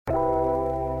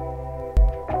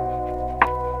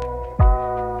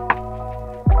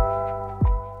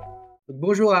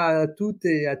Bonjour à toutes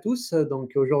et à tous.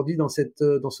 Donc aujourd'hui dans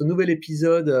ce nouvel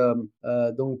épisode,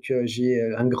 j'ai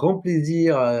un grand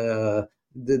plaisir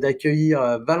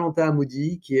d'accueillir Valentin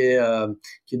Hammoudi qui est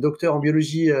docteur en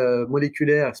biologie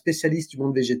moléculaire, spécialiste du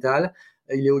monde végétal.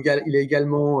 Il est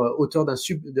également auteur d'un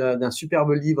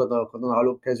superbe livre quand on aura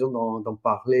l'occasion d'en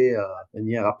parler de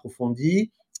manière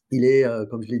approfondie. Il est,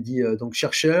 comme je l'ai dit, donc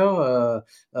chercheur,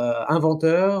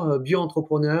 inventeur,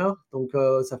 bio-entrepreneur. Donc,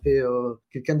 ça fait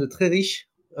quelqu'un de très riche.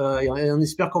 Et on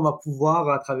espère qu'on va pouvoir,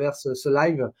 à travers ce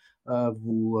live,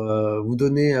 vous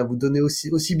donner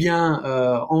aussi bien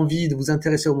envie de vous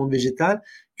intéresser au monde végétal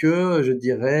que, je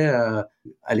dirais,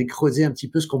 aller creuser un petit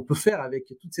peu ce qu'on peut faire avec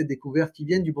toutes ces découvertes qui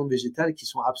viennent du monde végétal et qui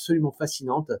sont absolument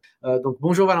fascinantes. Donc,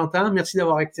 bonjour Valentin, merci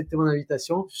d'avoir accepté mon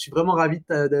invitation. Je suis vraiment ravi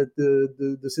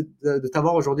de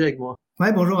t'avoir aujourd'hui avec moi.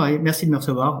 Ouais, bonjour, merci de me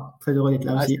recevoir. Très heureux d'être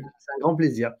là aussi. C'est un grand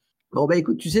plaisir. Bon,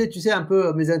 écoute, tu sais un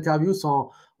peu mes interviews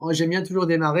j'aime bien toujours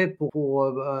démarrer pour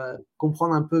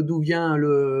comprendre un peu d'où vient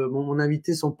mon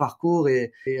invité, son parcours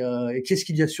et qu'est-ce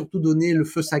qui lui a surtout donné le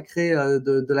feu sacré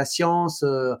de la science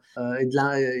et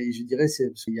je dirais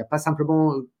parce qu'il n'y a pas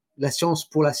simplement la science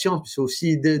pour la science, c'est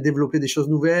aussi développer des choses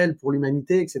nouvelles pour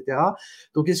l'humanité, etc.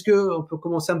 Donc, est-ce que on peut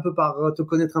commencer un peu par te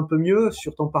connaître un peu mieux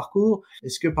sur ton parcours?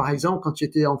 Est-ce que, par exemple, quand tu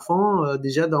étais enfant,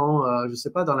 déjà dans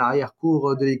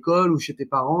l'arrière-cour de l'école ou chez tes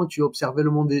parents, tu observais le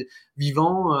monde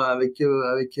vivant avec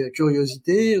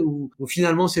curiosité ou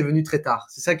finalement c'est venu très tard?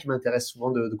 C'est ça qui m'intéresse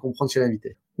souvent de comprendre chez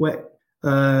l'invité. Ouais.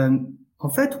 En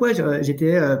fait,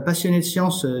 j'étais passionné de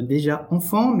sciences déjà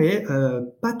enfant, mais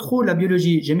pas trop la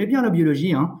biologie. J'aimais bien la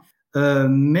biologie,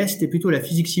 mais c'était plutôt la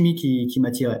physique-chimie qui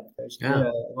m'attirait. J'étais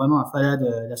vraiment un fanat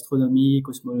d'astronomie,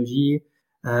 cosmologie,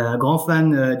 grand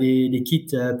fan des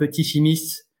kits petits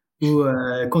chimistes ou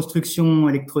construction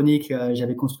électronique.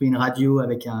 J'avais construit une radio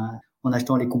en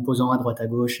achetant les composants à droite à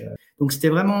gauche. Donc c'était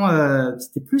vraiment,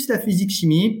 c'était plus la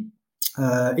physique-chimie.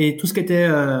 Et tout ce qui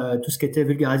était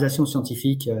vulgarisation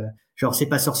scientifique, genre c'est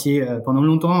pas sorcier. Pendant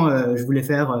longtemps, je voulais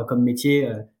faire comme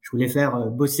métier, je voulais faire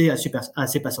bosser à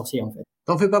c'est pas sorcier en fait.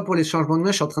 T'en fais pas pour les changements de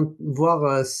main. Je suis en train de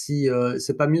voir si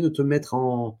c'est pas mieux de te mettre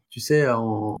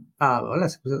voilà,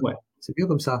 c'est mieux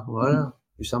comme ça. Voilà,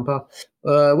 plus sympa.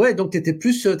 Ouais, donc t'étais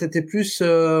plus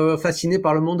fasciné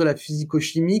par le monde de la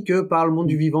physico-chimie que par le monde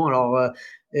du vivant. Alors,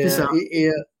 c'est ça.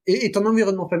 Et ton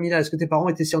environnement familial, est-ce que tes parents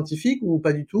étaient scientifiques ou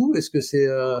pas du tout? Est-ce que c'est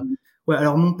Ouais,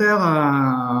 alors mon père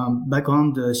a un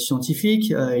background scientifique,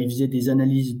 il faisait des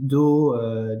analyses d'eau,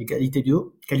 des qualités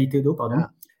d'eau, pardon.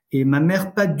 Et ma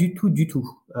mère pas du tout.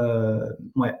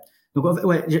 Ouais. Donc en fait,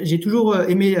 ouais, j'ai toujours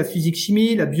aimé la physique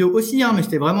chimie, la bio aussi, mais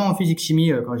c'était vraiment en physique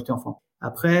chimie quand j'étais enfant.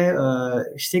 Après,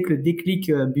 je sais que le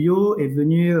déclic bio est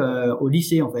venu au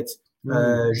lycée en fait,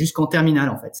 jusqu'en terminale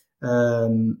en fait.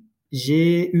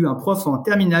 J'ai eu un prof en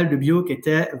terminale de bio qui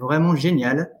était vraiment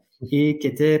génial et qui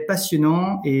était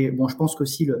passionnant. Et bon, je pense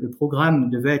qu'aussi le programme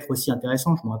devait être aussi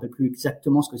intéressant. Je me rappelle plus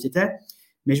exactement ce que c'était,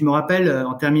 mais je me rappelle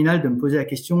en terminale de me poser la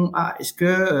question, est-ce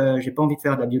que j'ai pas envie de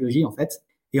faire de la biologie en fait?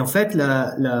 Et en fait,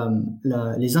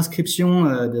 les inscriptions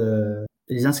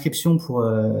pour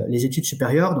les études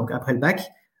supérieures, donc après le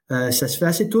bac, ça se fait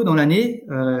assez tôt dans l'année.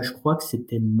 Je crois que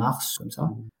c'était mars comme ça.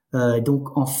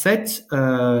 Donc en fait,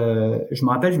 je me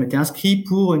rappelle, je m'étais inscrit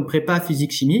pour une prépa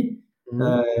physique-chimie,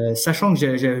 sachant que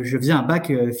je faisais un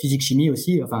bac physique-chimie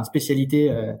aussi, enfin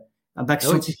spécialité, un bac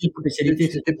scientifique spécialité.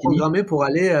 Tu étais programmé pour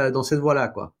aller dans cette voie-là,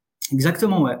 quoi.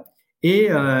 Exactement, ouais. Et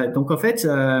donc en fait,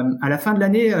 à la fin de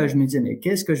l'année, je me disais mais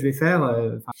qu'est-ce que je vais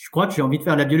faire? Je crois que j'ai envie de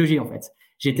faire de la biologie en fait.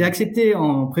 J'ai été accepté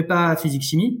en prépa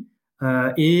physique-chimie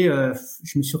et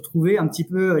je me suis retrouvé un petit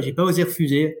peu, j'ai pas osé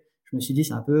refuser. Je me suis dit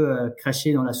c'est un peu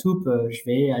craché dans la soupe, je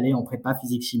vais aller en prépa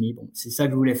physique-chimie. Bon, c'est ça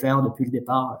que je voulais faire depuis le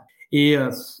départ. Et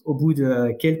au bout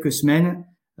de quelques semaines,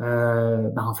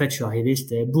 en fait, je suis arrivé,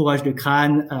 c'était bourrage de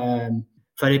crâne.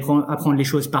 Fallait apprendre les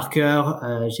choses par cœur.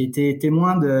 J'ai été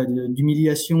témoin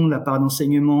d'humiliation de la part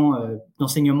d'enseignants,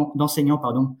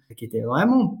 qui était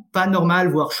vraiment pas normal,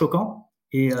 voire choquant.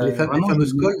 Et les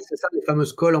fameuses colles, c'est ça, les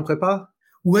fameuses colles en prépa?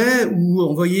 Ouais, où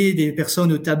on voyait des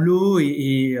personnes au tableau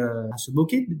et se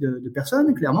moquer de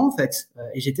personnes, clairement en fait.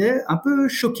 Et j'étais un peu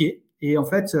choqué. Et en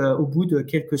fait, au bout de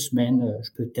quelques semaines,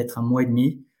 peut-être un mois et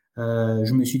demi,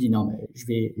 je me suis dit non,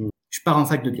 mais je pars en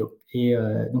fac de bio. Et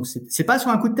donc c'est pas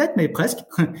sur un coup de tête, mais presque.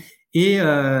 Et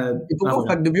pourquoi en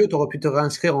fac de bio, tu aurais pu te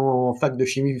réinscrire en fac de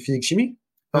chimie, physique-chimie?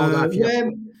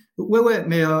 Ouais,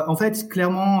 mais en fait,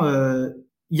 clairement,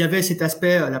 il y avait cet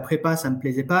aspect, la prépa, ça me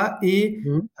plaisait pas, et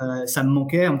ça me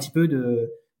manquait un petit peu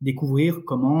découvrir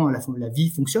comment la vie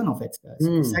fonctionne en fait.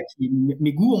 C'est ça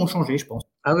mes goûts ont changé, je pense.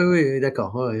 Ah oui, oui,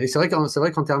 d'accord. Ouais. Et c'est vrai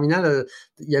qu'en terminale,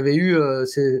 il y avait eu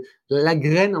la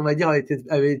graine, on va dire,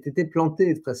 avait été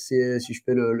plantée. Enfin, si je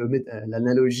fais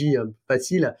l'analogie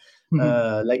facile,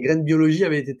 la graine biologie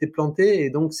avait été plantée et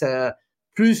donc ça,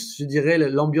 plus je dirais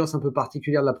l'ambiance un peu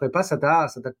particulière de la prépa, ça t'a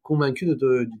convaincu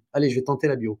allez, je vais tenter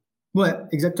la bio. Ouais,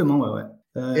 exactement, ouais.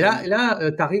 Et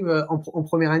là, t'arrives en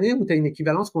première année ou t'as une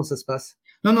équivalence? Comment ça se passe?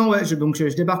 Non, ouais. Donc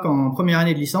je débarque en première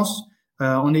année de licence.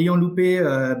 En ayant loupé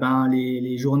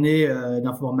les journées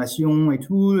d'information et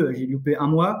tout, j'ai loupé un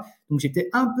mois, donc j'étais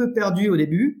un peu perdu au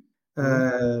début.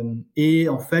 Et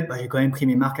en fait, j'ai quand même pris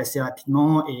mes marques assez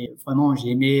rapidement et vraiment j'ai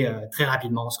aimé très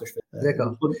rapidement ce que je fais.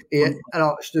 D'accord. Et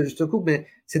alors, je te coupe, mais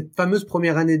cette fameuse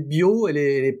première année de bio, elle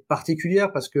est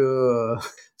particulière parce que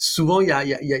souvent il y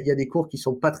a des cours qui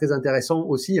sont pas très intéressants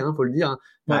aussi, hein, faut le dire. Hein.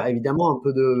 Ouais. Évidemment, un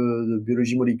peu de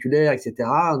biologie moléculaire, etc.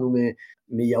 Mais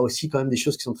il y a aussi quand même des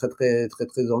choses qui sont très très très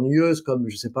très ennuyeuses, comme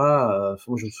je sais pas,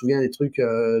 je me souviens des trucs,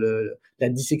 la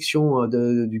dissection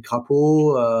du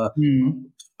crapaud.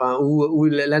 Enfin, ou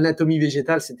l'anatomie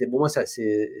végétale, c'était bon, moi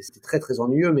c'était très très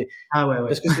ennuyeux, mais ah ouais.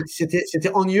 parce que c'était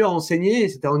ennuyeux à enseigner, et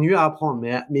c'était ennuyeux à apprendre.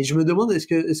 Mais je me demande est-ce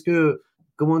que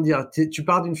comment dire, tu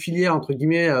pars d'une filière entre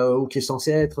guillemets où qui est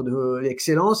censée être de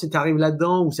l'excellence et tu arrives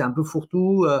là-dedans où c'est un peu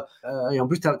fourre-tout et en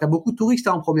plus t'as beaucoup de touristes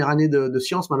en première année de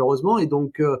sciences malheureusement et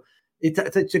donc et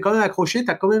t'es quand même accroché,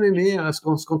 t'as quand même aimé ce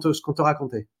qu'on te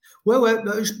racontait. Ouais,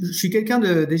 je suis quelqu'un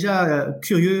de déjà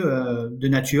curieux de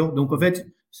nature, donc en fait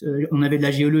on avait de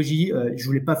la géologie. Je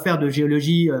voulais pas faire de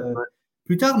géologie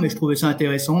plus tard, mais je trouvais ça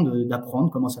intéressant d'apprendre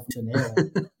comment ça fonctionnait.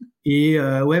 Et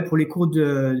ouais, pour les cours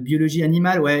de biologie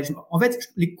animale, ouais, en fait,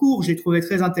 les cours, j'ai trouvé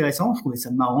très intéressants. Je trouvais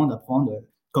ça marrant d'apprendre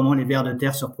comment les vers de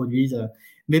terre se reproduisent.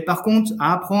 Mais par contre,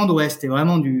 à apprendre, ouais, c'était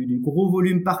vraiment du gros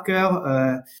volume par cœur.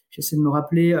 J'essaie de me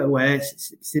rappeler, ouais,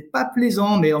 c'est pas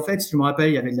plaisant, mais en fait, je me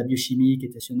rappelle, il y avait de la biochimie qui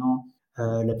était passionnant,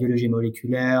 la biologie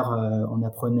moléculaire, on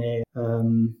apprenait.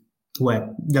 Ouais,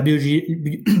 la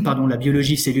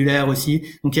biologie cellulaire aussi.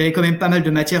 Donc il y avait quand même pas mal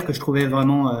de matières que je trouvais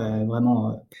vraiment.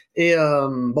 Et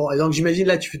bon, et donc j'imagine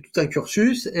là tu fais tout un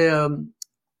cursus.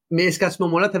 Mais est-ce qu'à ce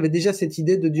moment-là, tu avais déjà cette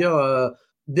idée de dire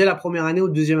dès la première année ou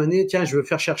deuxième année, tiens, je veux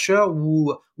faire chercheur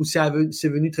ou c'est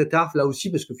venu très tard là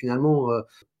aussi parce que finalement,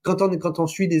 quand on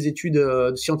suit des études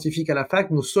scientifiques à la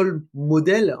fac, nos seuls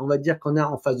modèles, on va dire qu'on a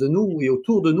en face de nous et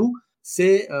autour de nous,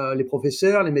 c'est les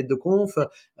professeurs, les maîtres de conf,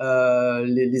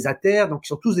 les ATER, donc ils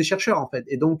sont tous des chercheurs en fait.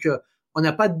 Et donc on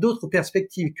n'a pas d'autre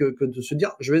perspective que de se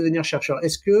dire je vais devenir chercheur.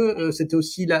 Est-ce que c'était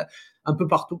aussi là un peu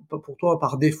partout pour toi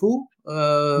par défaut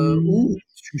ou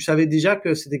tu savais déjà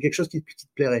que c'était quelque chose qui te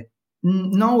plairait?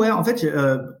 Non, ouais, en fait,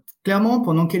 clairement,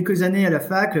 pendant quelques années à la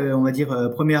fac, on va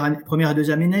dire première et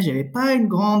deuxième année, j'avais pas une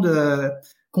grande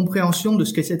compréhension de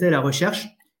ce que c'était la recherche.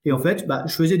 Et en fait,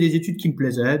 je faisais des études qui me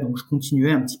plaisaient, donc je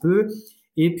continuais un petit peu.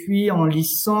 Et puis en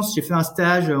licence, j'ai fait un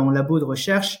stage en labo de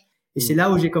recherche, et c'est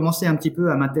là où j'ai commencé un petit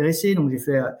peu à m'intéresser. Donc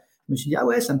je me suis dit ah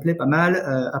ouais, ça me plaît pas mal.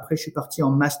 Après, je suis parti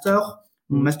en master.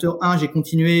 Mon master 1, j'ai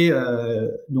continué,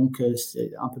 donc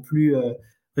c'est un peu plus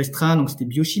restreint, donc c'était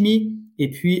biochimie. Et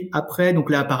puis après,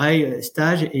 donc là, pareil,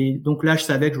 stage. Et donc là, je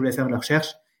savais que je voulais faire de la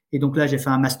recherche. Et donc là, j'ai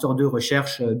fait un master 2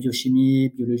 recherche, biochimie,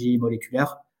 biologie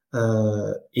moléculaire.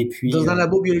 Et puis dans un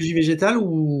labo biologie végétale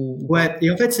ou ouais.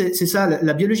 Et en fait, c'est ça,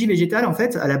 la biologie végétale. En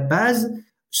fait, à la base,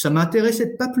 ça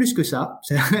m'intéressait pas plus que ça.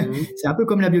 C'est un peu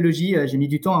comme la biologie. J'ai mis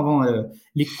du temps avant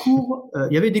les cours.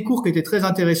 Il y avait des cours qui étaient très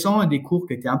intéressants et des cours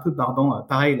qui étaient un peu barbants.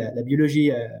 Pareil, la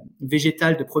biologie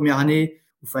végétale de première année,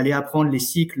 où il fallait apprendre les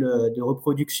cycles de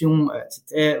reproduction.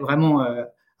 C'était vraiment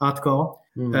hardcore.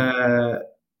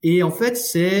 Et en fait,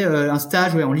 c'est un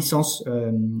stage en licence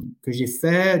que j'ai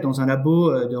fait dans un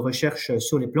labo de recherche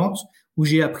sur les plantes, où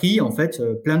j'ai appris en fait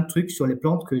plein de trucs sur les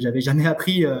plantes que j'avais jamais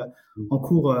appris en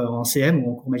cours en CM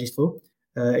ou en cours magistraux.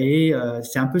 Et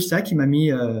c'est un peu ça qui m'a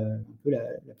mis un peu la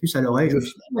puce à l'oreille.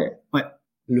 Ouais.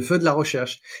 Le feu de la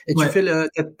recherche. Et ouais. tu fais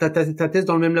ta thèse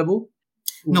dans le même labo?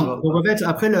 Non. Donc en fait,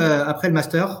 après le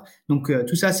master, donc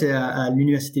tout ça c'est à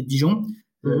l'université de Dijon,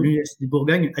 l'université de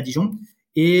Bourgogne à Dijon.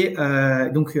 Et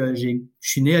donc je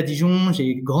suis né à Dijon,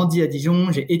 j'ai grandi à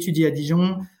Dijon, j'ai étudié à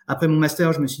Dijon. Après mon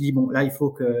master, je me suis dit bon là il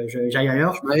faut que j'aille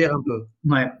ailleurs. Je m'aère un peu.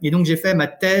 Ouais. Et donc j'ai fait ma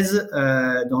thèse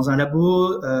dans un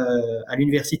labo à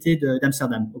l'université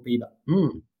d'Amsterdam aux Pays-Bas.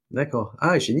 D'accord.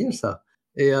 Ah génial ça.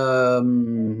 Et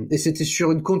c'était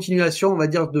sur une continuation, on va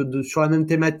dire, sur la même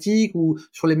thématique ou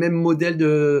sur les mêmes modèles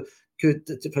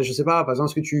enfin, je sais pas, par exemple,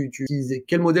 est-ce que tu utilisais,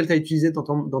 quel modèle tu as utilisé dans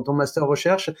ton master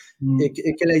recherche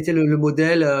et quel a été le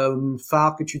modèle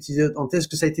phare que tu utilisais en thèse? Est-ce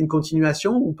que ça a été une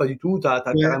continuation ou pas du tout? T'as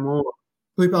carrément...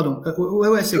 Oui, pardon.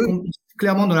 Ouais, c'est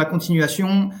clairement dans la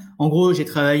continuation. En gros, j'ai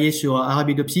travaillé sur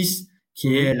Arabidopsis,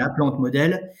 qui est la plante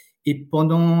modèle. Et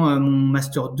pendant mon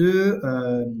master 2,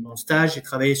 mon stage, j'ai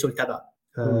travaillé sur le tabac.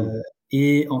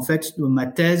 Et en fait, ma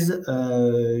thèse,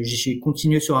 j'ai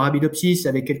continué sur Arabidopsis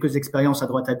avec quelques expériences à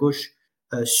droite à gauche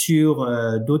sur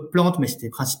d'autres plantes, mais c'était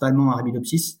principalement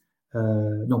Arabidopsis.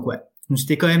 Donc ouais, donc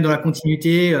c'était quand même dans la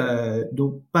continuité,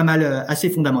 donc pas mal, assez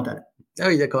fondamental. Ah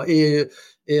oui, d'accord. Et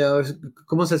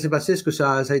comment ça s'est passé? Est-ce que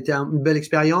ça a été une belle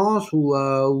expérience ou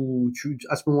à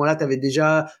ce moment-là, tu avais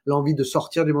déjà l'envie de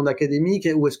sortir du monde académique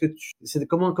ou est-ce que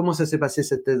comment ça s'est passé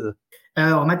cette thèse?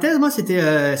 Alors ma thèse, moi, c'était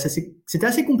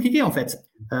assez compliqué en fait.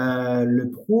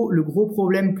 Le gros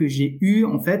problème que j'ai eu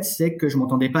en fait, c'est que je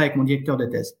m'entendais pas avec mon directeur de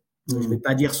thèse. Je vais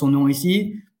pas dire son nom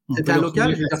ici. C'était un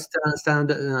local, je veux dire, c'était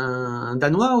un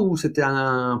Danois ou c'était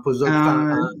un postdoc,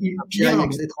 un PI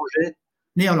étranger?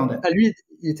 Néerlandais. Ah, lui,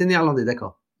 il était néerlandais,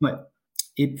 d'accord. Ouais.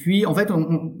 Et puis, en fait,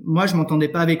 moi, je m'entendais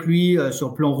pas avec lui sur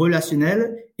le plan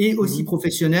relationnel et aussi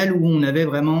professionnel, où on avait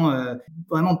vraiment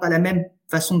pas la même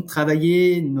façon de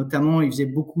travailler. Notamment, il faisait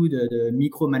beaucoup de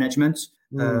micromanagement.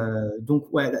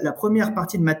 Donc, ouais, la première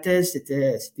partie de ma thèse,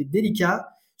 c'était délicat,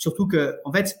 surtout que,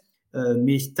 en fait,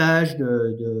 mes stages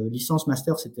de licence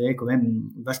master, c'était quand même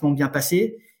vachement bien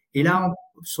passé. Et là,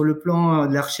 sur le plan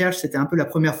de la recherche, c'était un peu la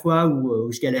première fois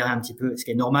où je galérais un petit peu, ce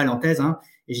qui est normal en thèse, hein.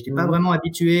 Et j'étais pas vraiment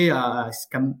habitué à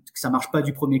que ça marche pas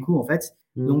du premier coup en fait.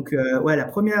 Donc ouais, la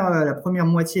première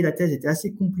moitié de la thèse était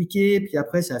assez compliquée, puis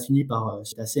après ça a fini par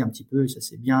c'est assez un petit peu, ça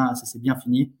s'est bien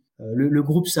fini. Le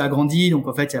groupe s'est agrandi, donc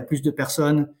en fait il y a plus de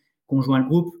personnes qui ont joint le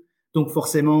groupe. Donc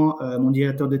forcément, mon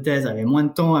directeur de thèse avait moins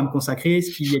de temps à me consacrer,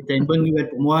 ce qui était une bonne nouvelle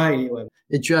pour moi. Et ouais.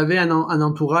 Et tu avais un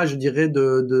entourage, je dirais,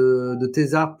 de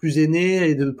thésards plus aînés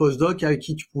et de postdocs avec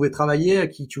qui tu pouvais travailler, à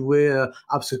qui tu pouvais...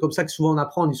 parce que c'est comme ça que souvent on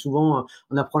apprend. On dit souvent,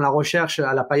 on apprend la recherche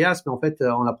à la paillasse, mais en fait,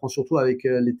 on apprend surtout avec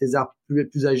les thésards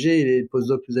plus âgés et les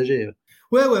postdocs plus âgés.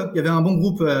 Ouais, il y avait un bon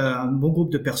groupe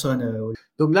de personnes.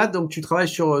 Donc là, tu travailles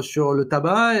sur le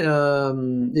tabac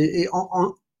et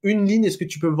en une ligne, est-ce que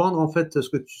tu peux vendre en fait ce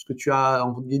que tu as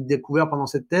découvert pendant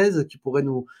cette thèse qui pourrait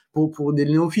nous pour des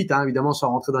néophytes, hein, évidemment, sans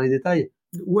rentrer dans les détails.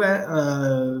 Ouais,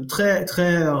 très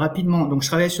très rapidement. Donc je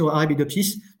travaillais sur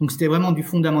Arabidopsis, donc c'était vraiment du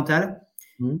fondamental.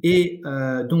 Et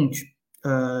donc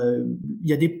il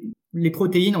y a les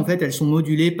protéines en fait, elles sont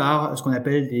modulées par ce qu'on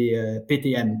appelle des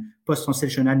PTM,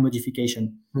 post-translational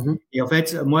modification. Et en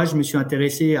fait, moi je me suis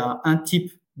intéressé à un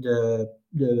type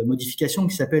de modification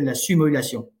qui s'appelle la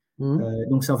sumolation.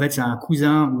 Donc c'est en fait c'est un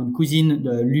cousin ou une cousine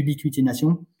de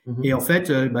l'ubiquitination. Et en fait,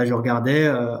 je regardais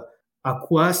à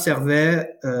quoi sert la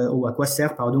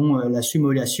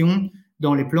sumolation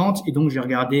dans les plantes, et donc j'ai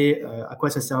regardé à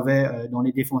quoi ça servait dans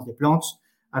les défenses des plantes,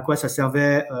 à quoi ça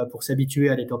servait pour s'habituer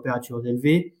à des températures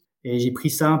élevées, et j'ai pris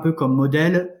ça un peu comme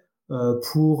modèle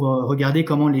pour regarder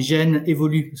comment les gènes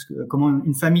évoluent, comment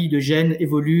une famille de gènes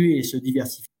évolue et se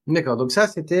diversifie. D'accord, donc ça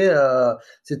c'était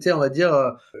on va dire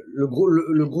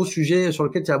le gros sujet sur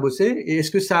lequel tu as bossé. Et est-ce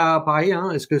que ça pareil,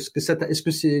 hein, est-ce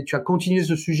que tu as continué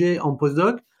ce sujet en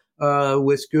postdoc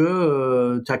ou est-ce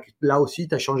que là aussi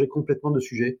tu as changé complètement de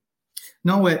sujet?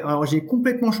 Non, ouais, alors j'ai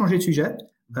complètement changé de sujet.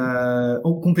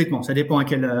 Complètement, ça dépend à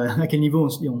quel niveau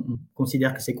on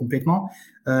considère que c'est complètement.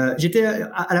 J'étais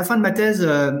à la fin de ma thèse,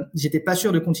 j'étais pas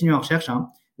sûr de continuer en recherche, hein.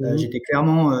 J'étais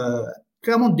clairement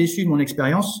déçu de mon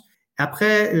expérience.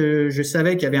 Après, je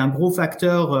savais qu'il y avait un gros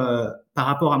facteur par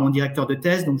rapport à mon directeur de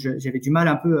thèse, donc j'avais du mal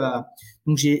un peu à.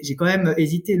 Donc j'ai quand même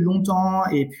hésité longtemps,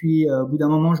 et puis au bout d'un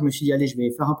moment, je me suis dit allez, je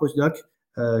vais faire un postdoc,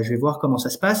 je vais voir comment ça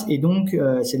se passe, et donc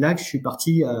c'est là que je suis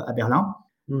parti à Berlin.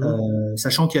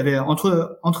 Sachant qu'il y avait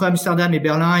entre Amsterdam et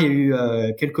Berlin, il y a eu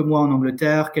quelques mois en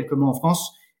Angleterre, quelques mois en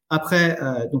France. Après,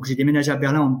 donc j'ai déménagé à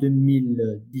Berlin en janvier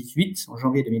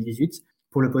 2018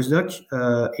 pour le postdoc.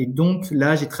 Et donc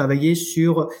là, j'ai travaillé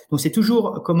sur. Donc c'est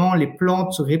toujours comment les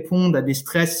plantes répondent à des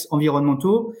stress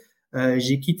environnementaux.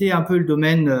 J'ai quitté un peu le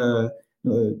domaine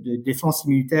de défense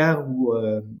immunitaire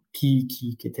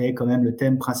qui était quand même le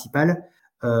thème principal.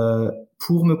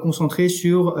 Pour me concentrer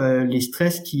sur les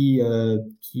stress qui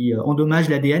endommagent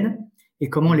l'ADN et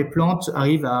comment les plantes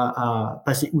arrivent à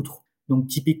passer outre. Donc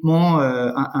typiquement,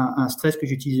 un stress que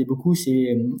j'utilisais beaucoup,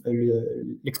 c'est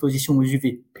l'exposition aux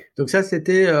UV. Donc ça,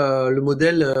 c'était le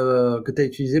modèle que tu as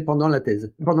utilisé pendant la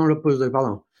thèse, pendant le postdoc,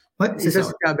 pardon. Ouais, c'est ça.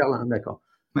 C'était à Berlin, d'accord.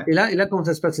 Ouais. Et là, comment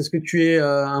ça se passe? Est-ce que tu es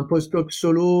un postdoc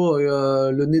solo,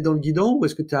 le nez dans le guidon, ou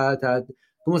est-ce que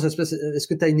comment ça se passe? Est-ce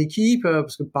que tu as une équipe?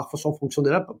 Parce que parfois, en fonction des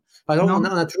labs. Par exemple,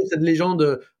 on a toujours cette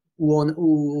légende où on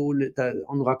nous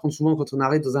raconte souvent quand on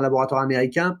arrive dans un laboratoire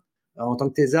américain, en tant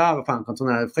que thésard, enfin, quand on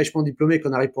est fraîchement diplômé,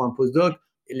 qu'on arrive pour un postdoc,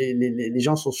 les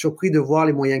gens sont surpris de voir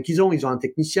les moyens qu'ils ont. Ils ont un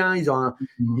technicien, ils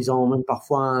ont même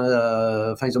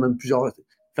parfois, ils ont même plusieurs.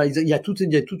 Enfin, il y a toute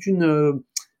une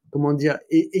comment dire,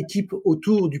 équipe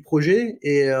autour du projet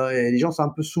et les gens sont un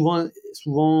peu souvent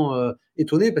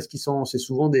étonnés parce c'est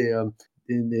souvent des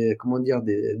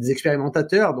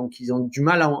expérimentateurs, donc ils ont du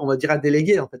mal on va dire à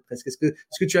déléguer en fait presque. Est-ce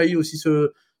que tu as eu aussi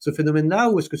ce phénomène-là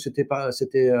ou est-ce que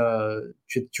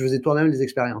tu faisais toi-même les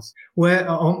expériences? Ouais,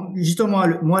 justement,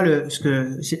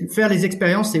 faire les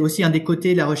expériences, c'est aussi un des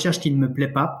côtés de la recherche qui ne me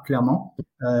plaît pas, clairement.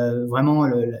 Vraiment,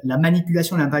 la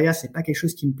manipulation de l'intérieur, c'est pas quelque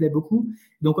chose qui me plaît beaucoup.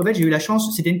 Donc, en fait, j'ai eu la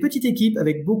chance. C'était une petite équipe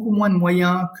avec beaucoup moins de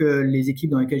moyens que les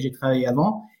équipes dans lesquelles j'ai travaillé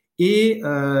avant. Et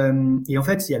en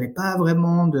fait, il n'y avait pas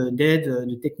vraiment d'aide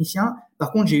de techniciens.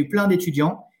 Par contre, j'ai eu plein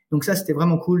d'étudiants. Donc ça, c'était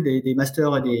vraiment cool, des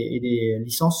masters et des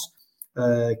licences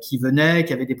qui venaient,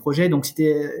 qui avaient des projets. Donc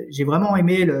j'ai vraiment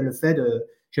aimé le fait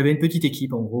j'avais une petite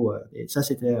équipe en gros, et ça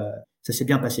s'est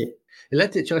bien passé. Et là,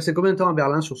 tu restais combien de temps à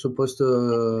Berlin sur ce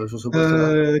poste-là?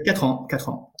 4 ans.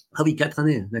 Ah oui, 4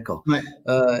 années, d'accord. Ouais.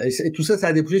 Et tout ça, ça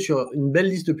a débouché sur une belle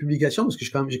liste de publications parce que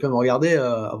j'ai quand même regardé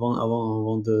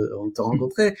avant de te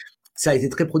rencontrer. Ça a été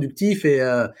très productif et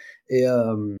à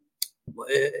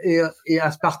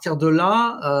partir de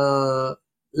là,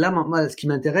 moi, ce qui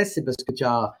m'intéresse, c'est parce que tu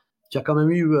as quand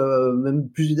même eu même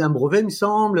plus d'un brevet, il me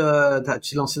semble.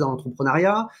 Tu t'es lancé dans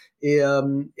l'entrepreneuriat et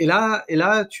là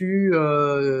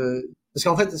parce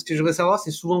qu'en fait, ce que je voudrais savoir,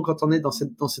 c'est souvent quand on est dans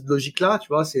cette logique-là, tu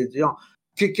vois, c'est de dire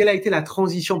quelle a été la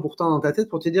transition pourtant dans ta tête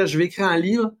pour te dire je vais écrire un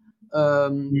livre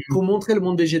pour montrer le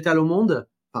monde végétal au monde,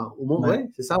 enfin au monde, ouais,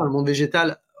 c'est ça, le monde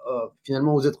végétal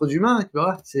finalement aux êtres humains, tu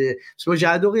vois. Parce que moi j'ai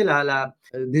adoré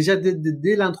déjà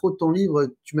dès l'intro de ton livre,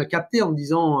 tu m'as capté en me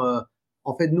disant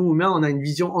en fait nous humains on a une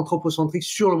vision anthropocentrique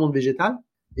sur le monde végétal.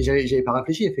 Et j'avais pas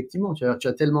réfléchi, effectivement, tu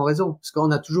as tellement raison, parce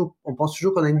on pense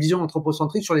toujours qu'on a une vision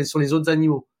anthropocentrique sur les autres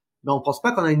animaux, mais on pense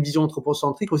pas qu'on a une vision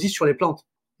anthropocentrique aussi sur les plantes.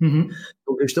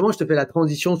 Donc justement, je te fais la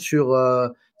transition sur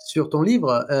ton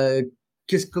livre.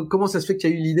 Comment ça se fait que tu as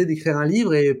eu l'idée d'écrire un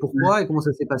livre et pourquoi et comment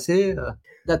ça s'est passé?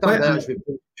 Attends, je vais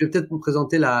peut-être me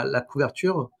présenter la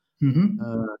couverture.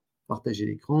 Partager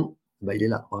l'écran. Bah, il est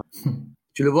là. Ouais.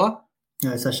 Tu le vois?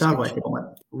 Ça charge, ouais, c'est bon. Ouais.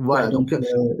 Voilà. Donc,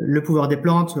 Le pouvoir des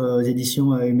plantes aux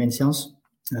éditions Humaine Science,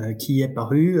 qui est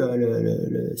paru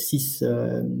le 6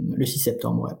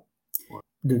 septembre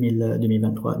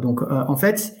 2023. Donc, en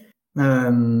fait,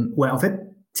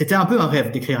 c'était un peu un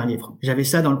rêve d'écrire un livre. J'avais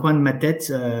ça dans le coin de ma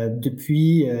tête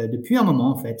depuis un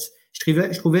moment, en fait.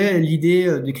 Je trouvais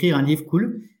l'idée d'écrire un livre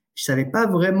cool. Je savais pas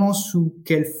vraiment sous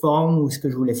quelle forme ou ce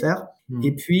que je voulais faire.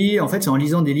 Et puis, en fait, c'est en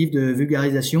lisant des livres de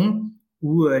vulgarisation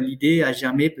où l'idée a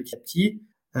germé petit à petit.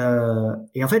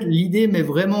 Et en fait, l'idée m'est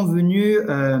vraiment venue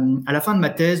à la fin de ma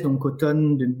thèse, donc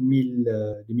automne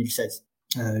 2016.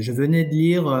 Je venais de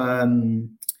lire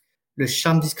Le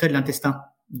charme discret de l'intestin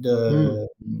de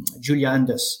Julia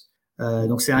Anders.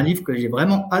 Donc c'est un livre que j'ai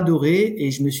vraiment adoré et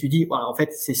je me suis dit, en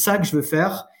fait, c'est ça que je veux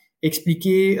faire,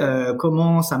 expliquer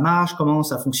comment ça marche, comment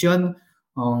ça fonctionne,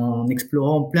 en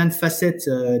explorant plein de facettes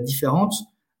différentes.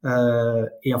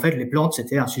 Et en fait, les plantes,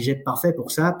 c'était un sujet parfait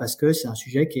pour ça parce que c'est un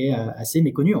sujet qui est assez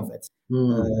méconnu en fait.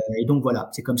 Et donc voilà,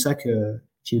 c'est comme ça que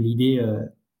j'ai eu l'idée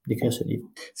d'écrire ce livre.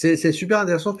 C'est super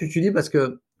intéressant ce que tu dis parce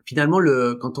que finalement,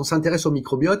 quand on s'intéresse au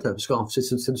microbiote, parce que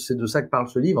c'est de ça que parle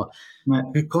ce livre,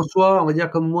 qu'on soit, on va dire,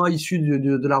 comme moi, issu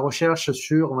de la recherche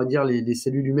sur, on va dire, les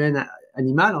cellules humaines,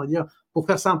 animales, on va dire, pour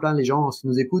faire simple, les gens qui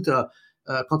nous écoutent,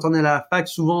 quand on est à la fac,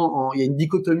 souvent, il y a une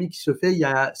dichotomie qui se fait. Il y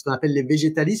a ce qu'on appelle les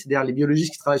végétalistes, c'est-à-dire les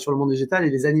biologistes qui travaillent sur le monde végétal et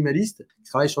les animalistes qui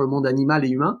travaillent sur le monde animal et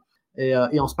humain. Et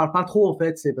on se parle pas trop, en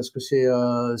fait, c'est parce que c'est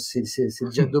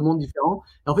déjà deux mondes différents.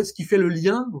 Et en fait, ce qui fait le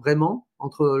lien, vraiment,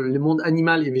 entre le monde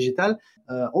animal et végétal,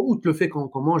 outre le fait qu'on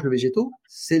mange le végétaux,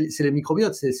 c'est le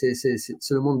microbiote, c'est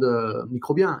le monde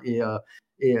microbien. Et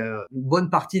une bonne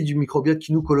partie du microbiote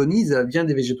qui nous colonise vient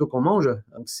des végétaux qu'on mange.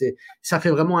 Donc ça fait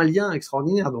vraiment un lien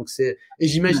extraordinaire. Donc et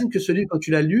j'imagine que ce livre, quand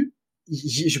tu l'as lu,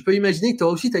 je peux imaginer que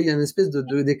toi aussi, tu as eu une espèce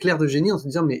d'éclair de génie en te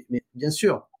disant, mais bien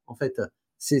sûr, en fait,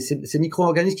 ces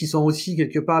micro-organismes qui sont aussi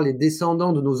quelque part les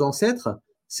descendants de nos ancêtres,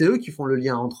 c'est eux qui font le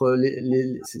lien entre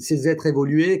ces êtres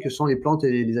évolués que sont les plantes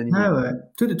et les animaux. Ouais.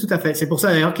 Tout à fait. C'est pour ça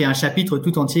d'ailleurs qu'il y a un chapitre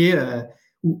tout entier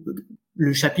où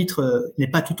le chapitre n'est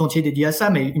pas tout entier dédié à ça,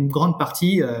 mais une grande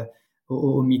partie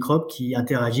aux microbes qui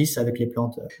interagissent avec les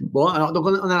plantes. Bon, alors donc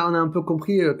on a un peu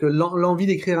compris que l'envie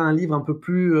d'écrire un livre un peu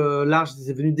plus large,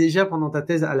 c'est venu déjà pendant ta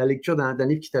thèse à la lecture d'un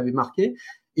livre qui t'avait marqué.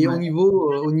 Et au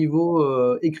niveau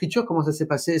écriture, comment ça s'est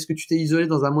passé? Est-ce que tu t'es isolé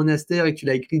dans un monastère et que tu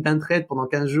l'as écrit d'un trait pendant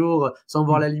 15 jours sans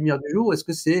voir la lumière du jour? Ou est-ce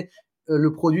que c'est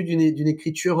le produit d'une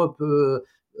écriture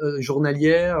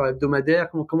journalière, hebdomadaire?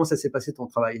 Comment ça s'est passé ton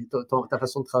travail, ta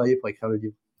façon de travailler pour écrire le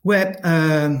livre? Ouais,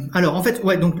 alors en fait,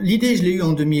 ouais, donc l'idée je l'ai eue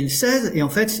en 2016 et en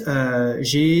fait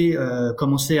j'ai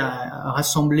commencé à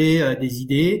rassembler des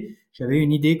idées. J'avais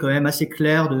une idée quand même assez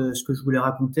claire de ce que je voulais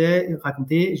raconter.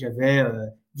 J'avais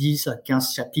 10 à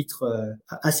 15 chapitres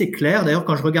assez clairs. D'ailleurs,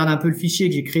 quand je regarde un peu le fichier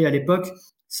que j'ai créé à l'époque,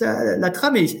 la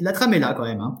trame est là quand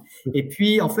même. Hein. Et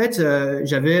puis en fait,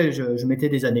 je mettais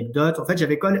des anecdotes. En fait,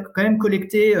 j'avais quand même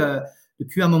collecté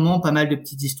depuis un moment pas mal de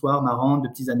petites histoires marrantes, de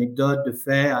petites anecdotes, de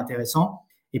faits intéressants.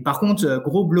 Et par contre,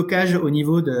 gros blocage au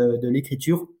niveau de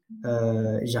l'écriture.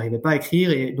 J'arrivais pas à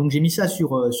écrire et donc j'ai mis ça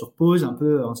sur pause, un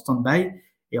peu en stand-by.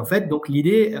 Et en fait, donc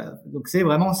l'idée,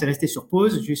 c'est resté sur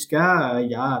pause jusqu'à il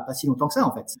y a pas si longtemps que ça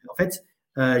en fait. En fait,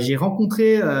 j'ai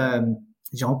rencontré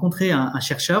un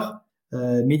chercheur,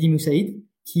 Mehdi Moussaïd,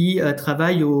 qui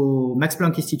travaille au Max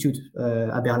Planck Institute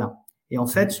à Berlin. Et en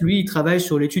fait, lui, il travaille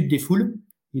sur l'étude des foules.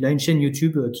 Il a une chaîne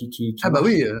YouTube qui Ah bah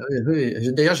oui,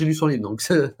 oui. D'ailleurs j'ai lu son livre, donc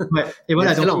ouais. Et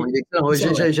voilà, excellent, il est excellent.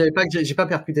 ouais. J'ai pas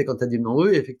percuté quand tu as dit le nom. Oui,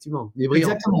 effectivement, il est brillant.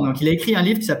 Exactement. Donc il a écrit un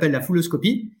livre qui s'appelle La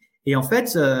fouloscopie. Et en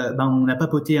fait, on a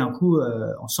papoté un coup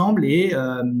ensemble et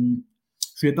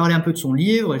je lui ai parlé un peu de son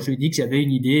livre. Je lui ai dit que j'avais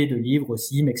une idée de livre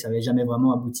aussi, mais que ça n'avait jamais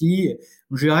vraiment abouti.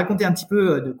 Donc je lui ai raconté un petit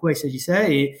peu de quoi il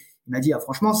s'agissait et il m'a dit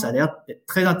franchement, ça a l'air d'être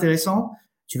très intéressant.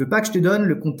 Tu veux pas que je te donne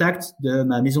le contact de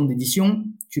ma maison d'édition?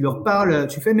 Tu leur parles,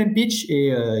 tu fais le même pitch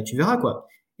et tu verras quoi.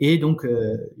 Et donc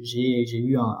j'ai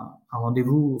eu un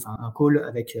rendez-vous, enfin un call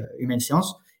avec Humaine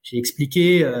Science. J'ai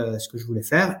expliqué ce que je voulais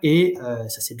faire et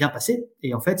ça s'est bien passé.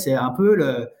 Et en fait, c'est un peu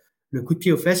le coup de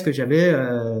pied aux fesses que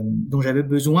dont j'avais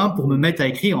besoin pour me mettre à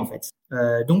écrire en fait.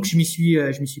 Donc je m'y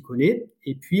suis collé.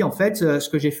 Et puis en fait, ce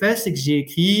que j'ai fait, c'est que j'ai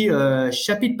écrit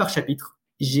chapitre par chapitre.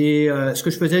 Ce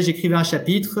que je faisais, j'écrivais un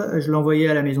chapitre, je l'envoyais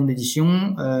à la maison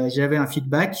d'édition, j'avais un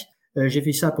feedback. J'ai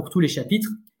fait ça pour tous les chapitres.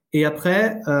 Et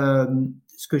après,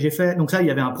 ce que j'ai fait, donc ça, il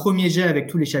y avait un premier jet avec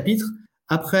tous les chapitres.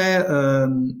 Après,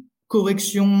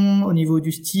 correction au niveau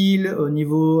du style, au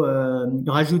niveau de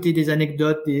rajouter des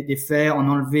anecdotes, des faits, en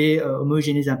enlever,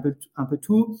 homogénéiser un peu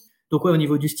tout. Donc ouais, au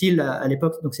niveau du style, à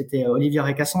l'époque, donc c'était Olivier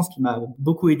Récassens qui m'a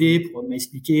beaucoup aidé pour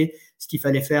m'expliquer ce qu'il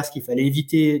fallait faire, ce qu'il fallait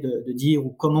éviter de dire ou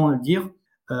comment le dire.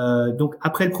 Donc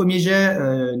après le premier jet,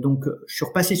 donc je suis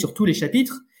repassé sur tous les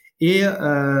chapitres et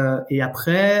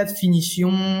après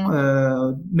finition,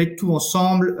 mettre tout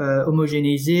ensemble,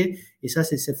 homogénéiser. Et ça,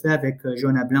 c'est fait avec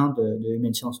Johanna Blin de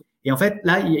Humaine Science. Et en fait,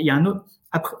 là, il y a un autre.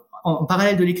 Après, en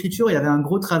parallèle de l'écriture, il y avait un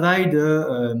gros travail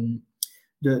de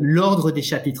l'ordre des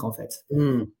chapitres, en fait.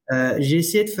 J'ai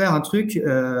essayé de faire un truc.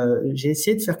 J'ai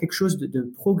essayé de faire quelque chose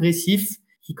de progressif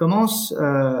qui commence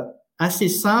assez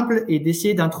simple et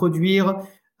d'essayer d'introduire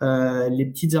les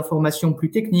petites informations plus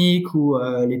techniques ou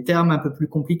les termes un peu plus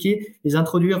compliqués, les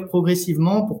introduire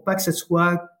progressivement pour pas que ça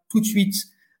soit tout de suite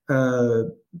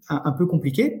un peu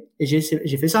compliqué. Et j'ai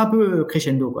fait ça un peu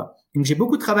crescendo, quoi. Donc j'ai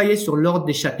beaucoup travaillé sur l'ordre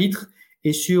des chapitres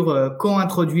et sur quand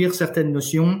introduire certaines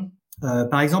notions.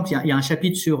 Par exemple, il y a un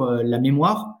chapitre sur la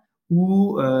mémoire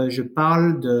où je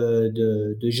parle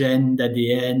de gènes,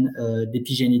 d'ADN,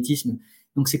 d'épigénétisme.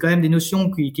 Donc c'est quand même des notions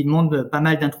qui demandent pas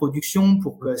mal d'introduction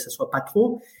pour que ça soit pas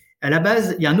trop. À la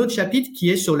base, il y a un autre chapitre qui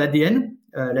est sur l'ADN,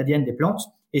 l'ADN des plantes.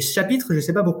 Et ce chapitre, je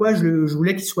sais pas pourquoi, je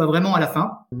voulais qu'il soit vraiment à la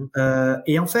fin.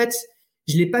 Et en fait,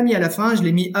 je l'ai pas mis à la fin, je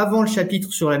l'ai mis avant le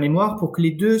chapitre sur la mémoire pour que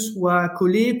les deux soient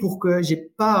collés, pour que j'ai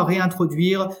pas à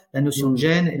réintroduire la notion de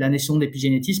gène et la notion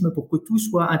d'épigénétisme, pour que tout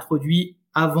soit introduit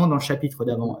avant dans le chapitre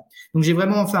d'avant. Donc j'ai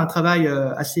vraiment fait un travail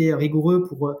assez rigoureux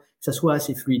pour que ça soit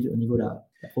assez fluide au niveau de la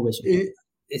progression.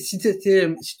 Et si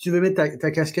tu veux mettre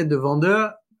ta casquette de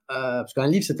vendeur, parce qu'un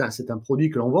livre c'est un produit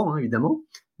que l'on vend, hein, évidemment.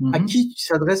 À qui tu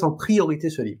s'adresses en priorité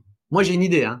ce livre? Moi j'ai une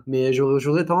idée, hein, mais je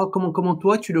voudrais savoir comment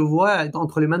toi tu le vois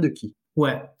entre les mains de qui?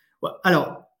 Ouais.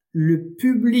 Alors le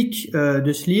public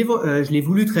de ce livre, je l'ai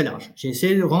voulu très large. J'ai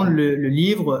essayé de rendre le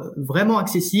livre vraiment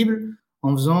accessible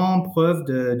en faisant preuve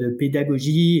de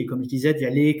pédagogie et comme je disais d'y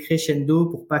aller crescendo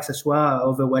pour pas que ça soit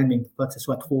overwhelming, pour pas que ça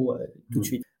soit trop tout de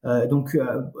suite. Donc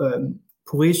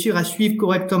pour réussir à suivre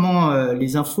correctement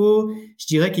les infos, je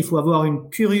dirais qu'il faut avoir une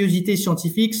curiosité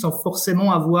scientifique sans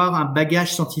forcément avoir un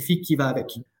bagage scientifique qui va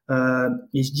avec.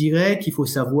 Et je dirais qu'il faut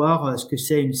savoir ce que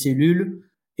c'est une cellule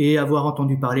et avoir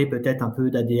entendu parler peut-être un peu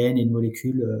d'ADN et de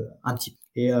molécules un petit peu.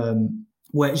 Et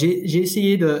ouais, j'ai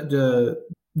essayé de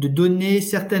donner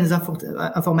certaines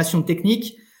informations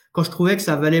techniques quand je trouvais que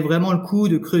ça valait vraiment le coup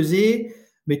de creuser,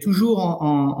 mais toujours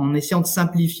en essayant de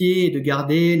simplifier et de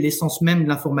garder l'essence même de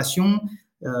l'information,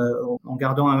 en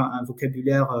gardant un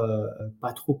vocabulaire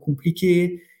pas trop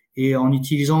compliqué et en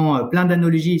utilisant plein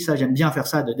d'analogies. Ça, j'aime bien faire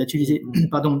ça, d'utiliser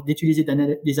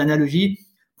des analogies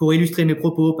pour illustrer mes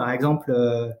propos, par exemple,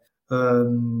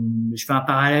 je fais un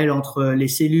parallèle entre les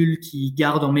cellules qui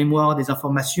gardent en mémoire des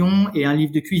informations et un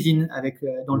livre de cuisine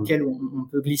dans lequel on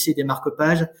peut glisser des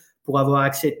marque-pages pour avoir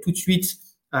accès tout de suite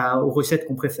aux recettes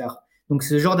qu'on préfère. Donc,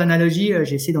 ce genre d'analogie,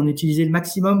 j'essaie d'en utiliser le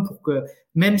maximum pour que,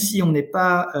 même si on n'est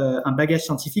pas un bagage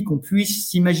scientifique, on puisse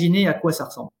s'imaginer à quoi ça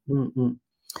ressemble.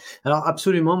 Alors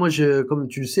absolument, moi comme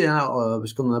tu le sais,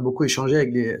 parce qu'on en a beaucoup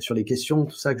échangé sur les questions,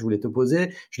 tout ça que je voulais te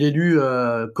poser, je l'ai lu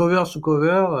cover sous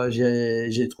cover,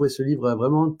 j'ai trouvé ce livre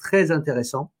vraiment très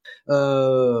intéressant.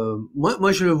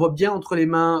 Moi je le vois bien entre les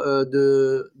mains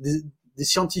des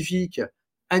scientifiques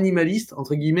animalistes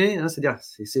entre guillemets, c'est-à-dire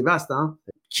c'est vaste,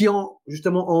 qui ont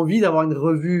justement envie d'avoir une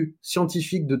revue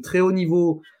scientifique de très haut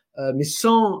niveau. Mais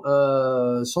sans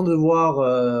devoir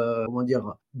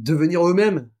devenir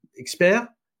eux-mêmes experts.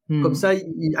 Comme ça,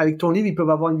 avec ton livre, ils peuvent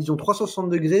avoir une vision 360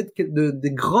 degrés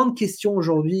des grandes questions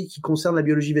aujourd'hui qui concernent la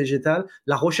biologie végétale,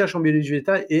 la recherche en biologie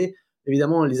végétale et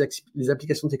évidemment les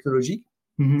applications technologiques.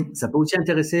 Ça peut aussi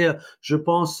intéresser, je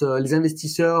pense, les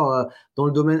investisseurs dans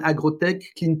le domaine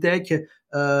agrotech, cleantech,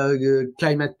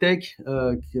 climate tech,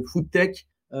 food tech.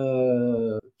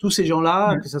 Tous ces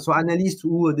gens-là, que ce soit analystes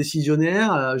ou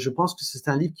décisionnaires, je pense que c'est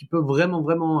un livre qui peut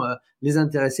vraiment les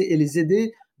intéresser et les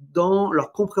aider dans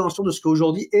leur compréhension de ce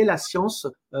qu'aujourd'hui est la science,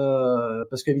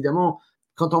 parce qu'évidemment,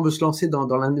 quand on veut se lancer dans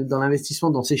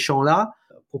l'investissement dans ces champs-là,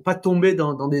 pour pas tomber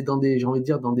dans du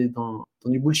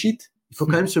bullshit, il faut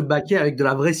quand même se baquer avec de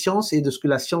la vraie science et de ce que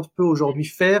la science peut aujourd'hui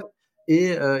faire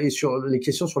et sur les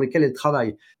questions sur lesquelles elle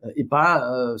travaille, et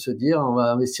pas se dire on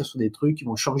va investir sur des trucs qui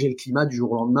vont changer le climat du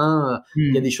jour au lendemain.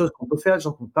 Il y a des choses qu'on peut faire, des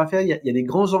choses qu'on peut pas faire. Il y a des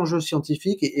grands enjeux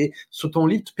scientifiques et sur ton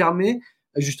livre te permet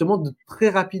justement de très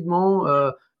rapidement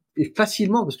et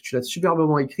facilement, parce que tu l'as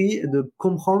superbement écrit, de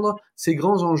comprendre ces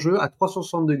grands enjeux à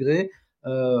 360 degrés.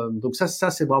 Donc ça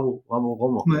c'est bravo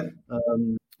vraiment.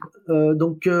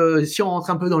 Donc si on rentre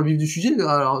un peu dans le vif du sujet,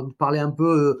 alors parler un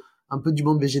peu du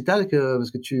monde végétal,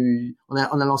 parce que on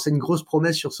a lancé une grosse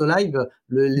promesse sur ce live,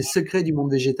 les secrets du monde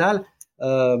végétal.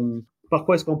 Par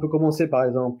quoi est-ce qu'on peut commencer, par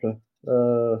exemple?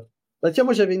 Tiens,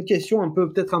 moi j'avais une question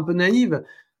peut-être un peu naïve.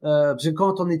 Parce que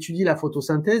quand on étudie la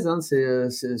photosynthèse,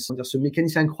 c'est ce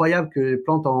mécanisme incroyable que les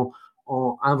plantes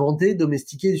ont inventé,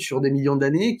 domestiqué sur des millions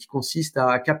d'années, qui consiste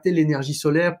à capter l'énergie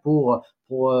solaire pour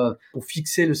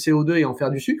fixer le CO2 et en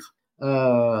faire du sucre.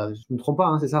 Je me trompe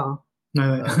pas, c'est ça.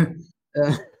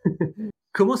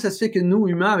 Comment ça se fait que nous,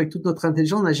 humains, avec toute notre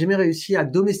intelligence, on n'a jamais réussi à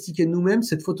domestiquer nous-mêmes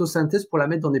cette photosynthèse pour la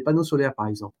mettre dans des panneaux solaires, par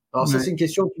exemple? Alors ça, c'est une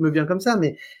question qui me vient comme ça,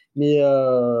 mais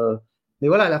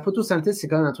voilà, la photosynthèse, c'est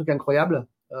quand même un truc incroyable.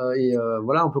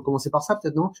 Voilà, on peut commencer par ça,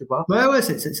 peut-être, non? Je sais pas. Ouais,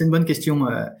 c'est une bonne question.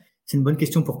 C'est une bonne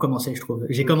question pour commencer, je trouve.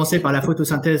 J'ai commencé par la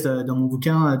photosynthèse dans mon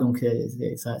bouquin, donc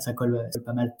ça colle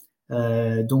pas mal.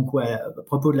 Donc ouais, à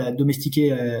propos de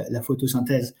domestiquer la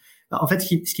photosynthèse. En fait,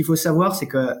 ce qu'il faut savoir, c'est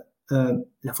que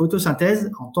la photosynthèse,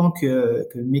 en tant que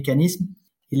mécanisme,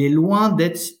 il est loin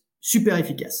d'être super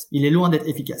efficace. Il est loin d'être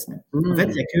efficace même. En fait,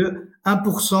 il y a que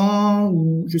 1%,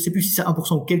 ou je sais plus si c'est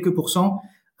 1% ou quelques pourcents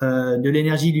de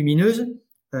l'énergie lumineuse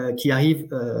qui arrive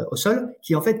au sol,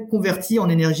 qui est en fait convertie en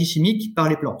énergie chimique par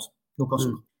les plantes, donc en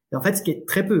sucre. Et en fait, ce qui est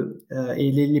très peu.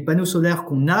 Et les panneaux solaires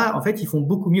qu'on a, en fait, ils font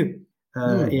beaucoup mieux.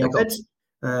 Et en fait,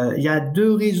 il y a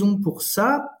deux raisons pour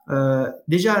ça.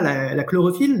 Déjà, la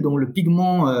chlorophylle, dont le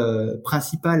pigment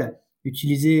principal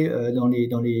utilisé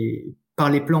par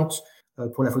les plantes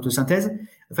pour la photosynthèse,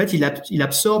 en fait, il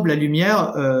absorbe la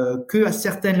lumière que à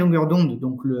certaines longueurs d'onde,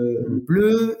 donc le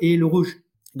bleu et le rouge.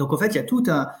 Donc en fait, il y a tout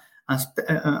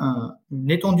une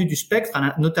étendue du spectre,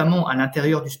 notamment à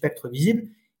l'intérieur du spectre visible,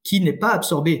 qui n'est pas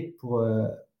absorbée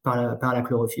par la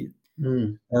chlorophylle.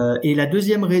 Et la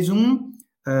deuxième raison,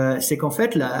 c'est qu'en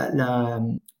fait,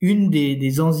 une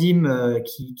des enzymes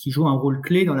qui joue un rôle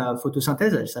clé dans la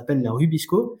photosynthèse, elle s'appelle la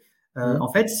rubisco. En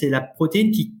fait, c'est la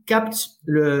protéine qui capte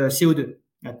le CO2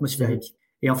 atmosphérique.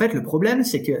 Et en fait, le problème,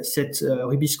 c'est que cette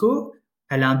rubisco,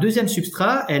 elle a un deuxième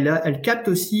substrat, elle capte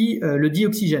aussi le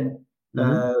dioxygène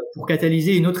pour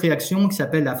catalyser une autre réaction qui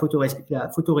s'appelle la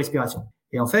photorespiration.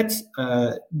 Et en fait,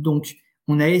 donc,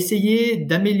 on a essayé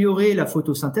d'améliorer la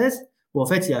photosynthèse. Bon, en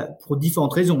fait, il y a pour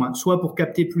différentes raisons, soit pour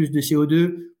capter plus de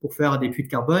CO2 pour faire des puits de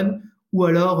carbone, ou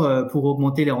alors pour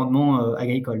augmenter les rendements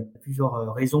agricoles. Il y a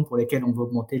plusieurs raisons pour lesquelles on veut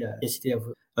augmenter la capacité.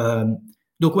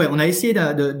 Donc ouais, on a essayé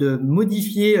de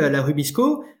modifier la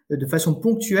rubisco de façon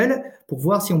ponctuelle pour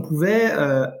voir si on pouvait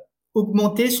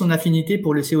augmenter son affinité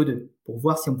pour le CO2, pour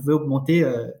voir si on pouvait augmenter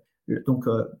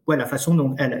la façon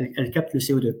dont elle capte le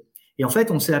CO2. Et en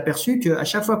fait, on s'est aperçu qu'à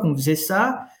chaque fois qu'on faisait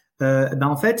ça,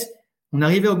 en fait, on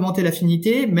arrivait à augmenter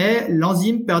l'affinité, mais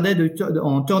l'enzyme perdait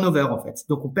en turnover en fait.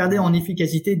 Donc on perdait en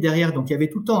efficacité derrière. Donc il y avait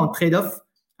tout le temps un trade-off,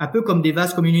 un peu comme des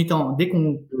vases communicants. Dès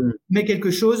qu'on met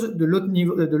quelque chose de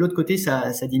l'autre côté,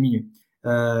 ça diminue.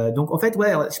 Donc en fait,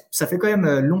 ouais, ça fait quand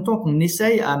même longtemps qu'on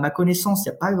essaye. À ma connaissance, il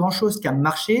n'y a pas grand-chose qui a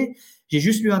marché. J'ai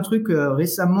juste lu un truc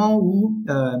récemment où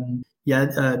il y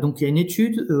a une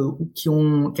étude qui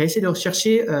a essayé de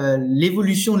rechercher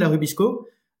l'évolution de la rubisco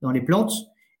dans les plantes,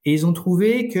 et ils ont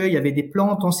trouvé qu'il y avait des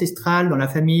plantes ancestrales dans la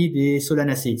famille des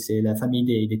Solanacées, c'est la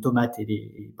famille des tomates et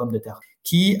des pommes de terre,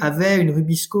 qui avaient une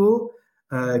rubisco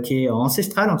qui est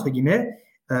ancestrale entre guillemets,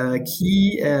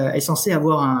 qui est censée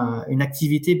avoir une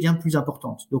activité bien plus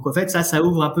importante. Donc en fait, ça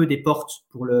ouvre un peu des portes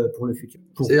pour le futur.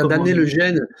 C'est-à-dire d'amener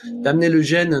le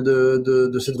gène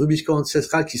de cette rubisco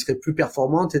ancestrale qui serait plus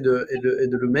performante et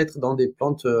de le mettre dans des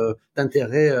plantes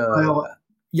d'intérêt. Alors,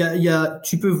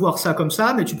 tu peux voir ça comme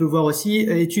ça, mais tu peux voir aussi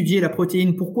étudier la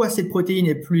protéine, pourquoi cette protéine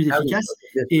est plus efficace,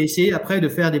 et essayer après de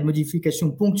faire des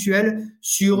modifications ponctuelles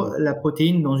sur la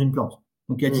protéine dans une plante.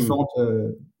 Donc il y a différentes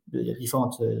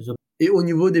Et au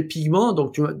niveau des pigments,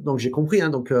 donc j'ai compris,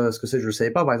 hein, donc ce que c'est, je le savais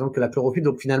pas, par exemple que la chlorophylle,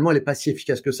 donc finalement elle est pas si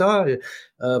efficace que ça,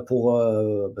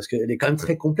 parce qu'elle est quand même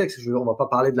très complexe. On va pas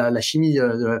parler de la chimie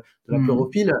de la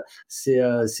chlorophylle, c'est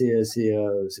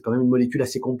quand même une molécule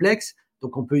assez complexe.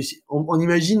 Donc on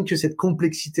imagine que cette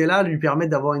complexité-là lui permet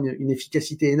d'avoir une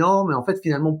efficacité énorme, mais en fait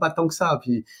finalement pas tant que ça.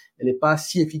 Puis elle est pas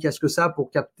si efficace que ça pour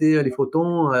capter les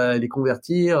photons, les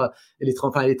convertir, et les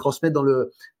transmettre dans le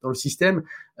système.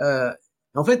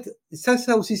 En fait, ça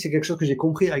aussi, c'est quelque chose que j'ai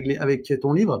compris avec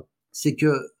ton livre, c'est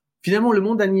que finalement le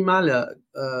monde animal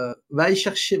va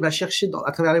chercher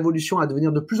à travers l'évolution à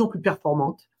devenir de plus en plus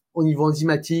performante au niveau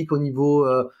enzymatique, au niveau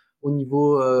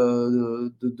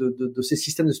de ces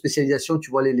systèmes de spécialisation.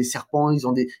 Tu vois, les serpents, ils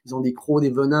ont des crocs, des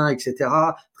venins, etc.,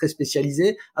 très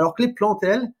spécialisés, alors que les plantes,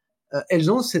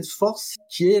 elles ont cette force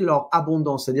qui est leur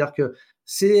abondance, c'est-à-dire que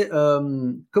c'est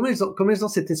comme elles ont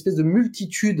cette espèce de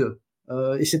multitude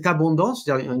et cette abondance,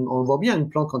 c'est-à-dire, on voit bien une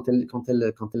plante quand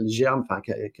elle germe, enfin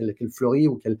qu'elle fleurit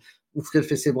ou qu'elle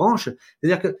fait ses branches,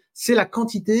 c'est-à-dire que c'est la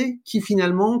quantité qui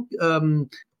finalement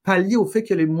pallie au fait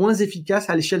qu'elle est moins efficace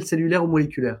à l'échelle cellulaire ou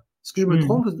moléculaire. Est-ce que je me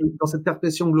trompe dans cette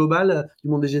perception globale du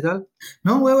monde végétal?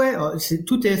 Non, ouais,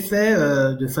 tout est fait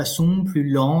de façon plus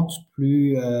lente,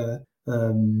 plus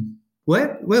ouais,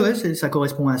 ça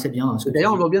correspond assez bien à ce que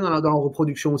D'ailleurs, on le voit bien dans la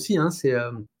reproduction aussi, hein,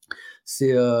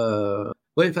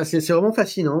 ouais, enfin, c'est vraiment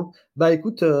fascinant. Bah,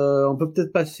 écoute, on peut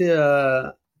peut-être passer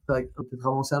on peut peut-être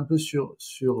avancer un peu sur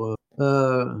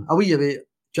ah oui,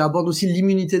 tu abordes aussi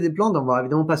l'immunité des plantes. On va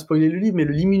évidemment pas spoiler le livre, mais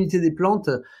l'immunité des plantes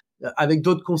avec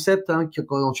d'autres concepts, hein,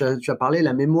 dont tu as parlé,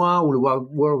 la mémoire ou le World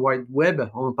Wide Web,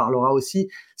 on en parlera aussi.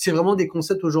 C'est vraiment des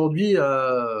concepts aujourd'hui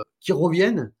qui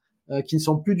reviennent, qui ne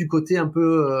sont plus du côté un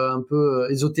peu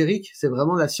ésotérique. C'est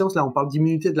vraiment la science. Là, on parle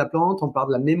d'immunité de la plante, on parle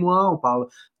de la mémoire, on parle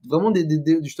vraiment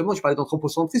justement, je parlais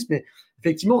d'anthropocentrisme, mais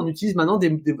effectivement, on utilise maintenant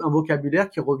un vocabulaire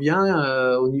qui revient,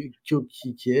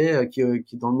 qui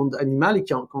est dans le monde animal et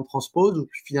qu'on transpose ou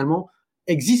qui finalement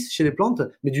existe chez les plantes,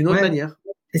 mais d'une autre manière.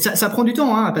 Et ça prend du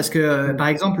temps, hein, parce que par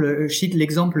exemple, je cite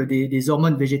l'exemple des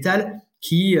hormones végétales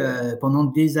qui, pendant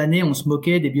des années, on se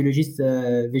moquait des biologistes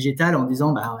végétales en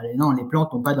disant, bah non, les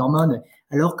plantes n'ont pas d'hormones,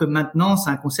 alors que maintenant,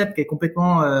 c'est un concept qui est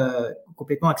complètement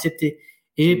accepté.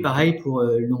 Et pareil pour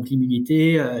donc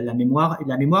l'immunité, la mémoire. Et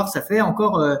la mémoire, ça fait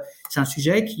encore, c'est un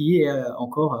sujet qui est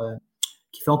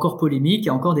qui fait encore polémique. Il y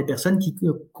a encore des personnes qui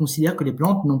considèrent que les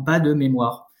plantes n'ont pas de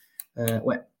mémoire.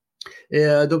 Ouais. Et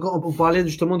donc on parlait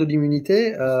justement de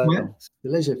l'immunité.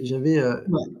 Là j'avais.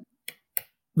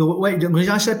 Donc j'ai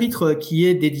un chapitre qui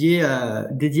est dédié à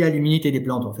l'immunité des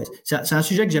plantes en fait. C'est un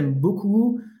sujet que j'aime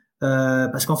beaucoup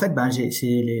parce qu'en fait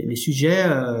c'est les sujets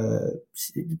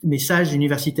mes stages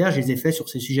universitaires, je les ai faits sur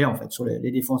ces sujets en fait, sur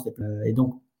les défenses des plantes. Et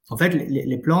donc en fait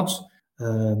les plantes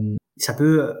ça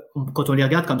peut, quand on les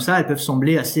regarde comme ça, elles peuvent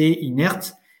sembler assez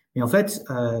inertes, mais en fait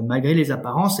malgré les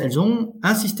apparences, elles ont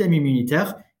un système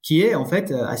immunitaire qui est en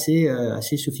fait assez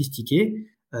sophistiqué.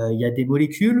 Il y a des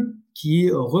molécules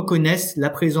qui reconnaissent la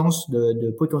présence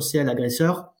de potentiels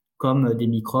agresseurs comme des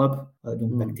microbes,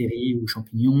 donc bactéries ou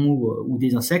champignons ou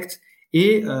des insectes.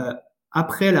 Et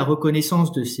après la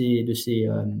reconnaissance de ces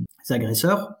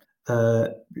agresseurs,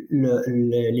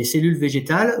 les cellules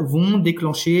végétales vont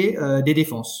déclencher des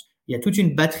défenses. Il y a toute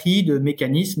une batterie de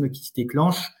mécanismes qui se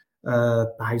déclenchent.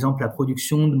 Par exemple, la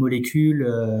production de molécules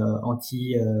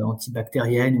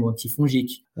antibactériennes ou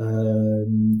antifongiques.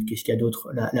 Qu'est-ce qu'il y a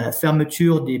d'autre? La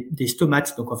fermeture des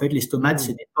stomates. Donc en fait, les stomates,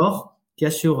 c'est des pores qu'il y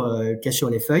a sur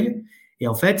les feuilles. Et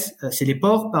en fait, c'est les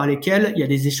pores par lesquels il y a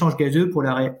des échanges gazeux pour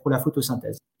la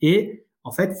photosynthèse. Et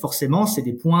en fait, forcément, c'est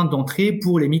des points d'entrée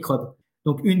pour les microbes.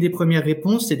 Donc, une des premières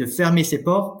réponses, c'est de fermer ces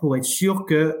pores pour être sûr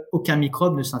que aucun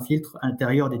microbe ne s'infiltre à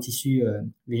l'intérieur des tissus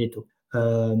végétaux.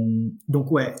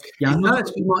 Donc, ouais, il y a un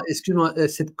autre. Excuse-moi,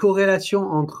 cette corrélation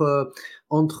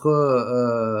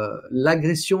entre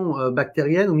l'agression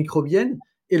bactérienne ou microbienne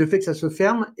et le fait que ça se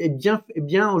ferme est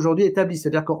bien aujourd'hui établi.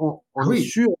 C'est-à-dire qu'on est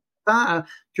sûr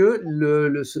que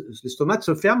l'estomac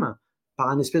se ferme par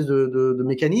un espèce de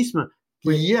mécanisme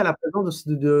lié à la présence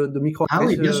de microbes. Ah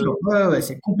oui, bien sûr. Ouais,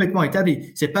 c'est complètement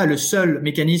établi. C'est pas le seul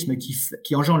mécanisme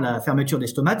qui engendre la fermeture des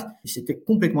stomates. C'était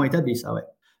complètement établi, ça, ouais.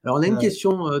 Alors, on a une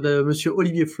question de monsieur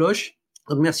Olivier Floch.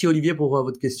 Donc, merci Olivier pour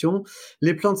votre question.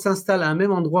 Les plantes s'installent à un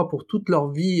même endroit pour toute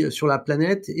leur vie sur la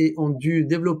planète et ont dû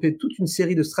développer toute une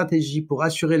série de stratégies pour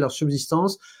assurer leur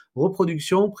subsistance,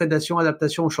 reproduction, prédation,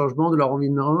 adaptation au changement de leur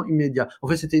environnement immédiat. En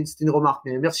fait, c'était une remarque,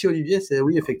 mais merci Olivier.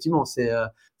 Oui, effectivement, je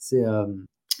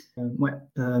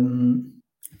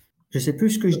sais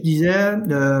plus ce que je disais.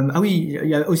 Ah oui, il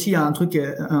y a aussi un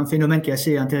phénomène qui est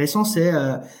assez intéressant, c'est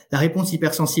la réponse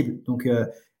hypersensible. Donc,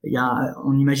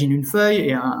 on imagine une feuille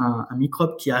et un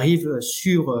microbe qui arrive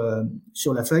sur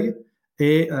la feuille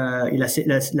et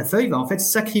la feuille va en fait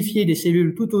sacrifier des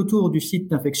cellules tout autour du site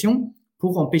d'infection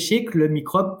pour empêcher que le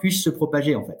microbe puisse se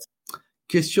propager en fait.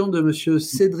 Question de monsieur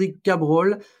Cédric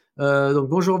Cabrol. Donc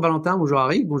bonjour Valentin, bonjour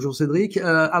Harry, bonjour Cédric.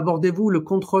 Abordez-vous le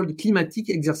contrôle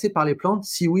climatique exercé par les plantes?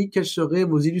 Si oui, quelles seraient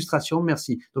vos illustrations?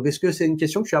 Merci. Donc est-ce que c'est une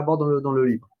question que tu abordes dans le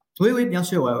livre? Oui, bien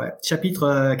sûr, ouais.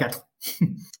 Chapitre 4.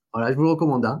 Voilà, je vous le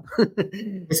recommande. Hein.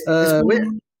 Est-ce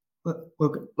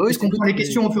qu'on prend les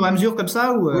questions au fur et à mesure comme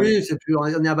ça ou Oui,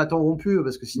 on est à bâton rompu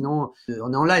parce que sinon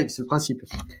on est en live, c'est le principe.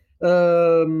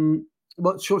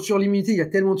 Bon, sur l'immunité, il y a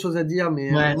tellement de choses à dire,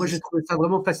 mais moi j'ai trouvé ça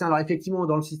vraiment fascinant. Alors effectivement,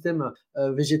 dans le système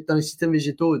dans les systèmes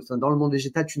végétaux, dans le monde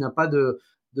végétal, tu n'as pas de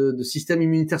système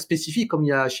immunitaire spécifique comme il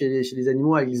y a chez les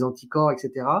animaux avec les anticorps,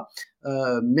 etc.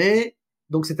 Mais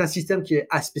donc c'est un système qui est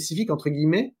aspécifique entre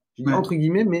guillemets, je dis entre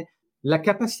guillemets, mais la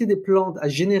capacité des plantes à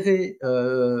générer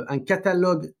un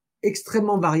catalogue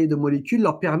extrêmement varié de molécules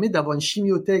leur permet d'avoir une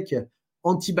chimiothèque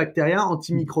antibactérien,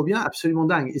 antimicrobien absolument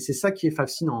dingue. Et c'est ça qui est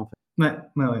fascinant en fait. Ouais.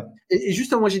 Et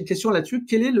justement, moi j'ai une question là-dessus.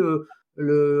 Quelle est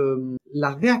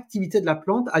la réactivité de la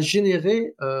plante à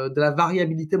générer de la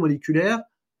variabilité moléculaire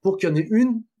pour qu'il y en ait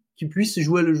une qui puisse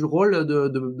jouer le rôle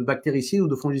de bactéricide ou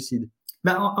de fongicide?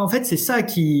 En fait, c'est ça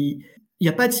il n'y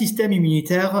a pas de système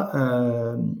immunitaire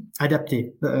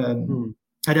adaptatif,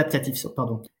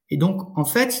 pardon. Et donc, en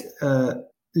fait,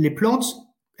 les plantes,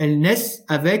 elles naissent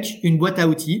avec une boîte à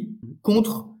outils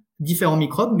contre différents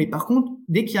microbes, mais par contre,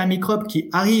 dès qu'il y a un microbe qui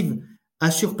arrive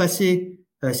à surpasser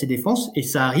ses défenses, et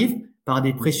ça arrive par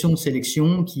des pressions de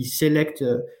sélection qui sélectent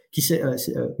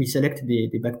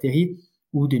des bactéries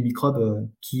ou des microbes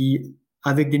qui,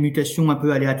 avec des mutations un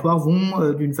peu aléatoires,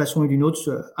 vont d'une façon ou d'une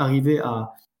autre arriver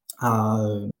à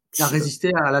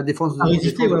résister à la défense. En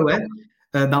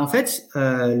fait,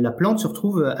 la plante se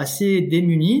retrouve assez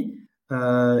démunie.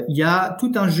 Il y a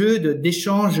tout un jeu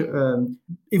d'échanges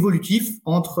évolutifs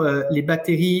entre les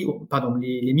bactéries,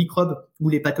 les microbes ou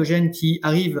les pathogènes qui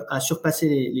arrivent à surpasser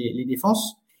les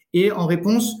défenses, et en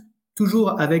réponse,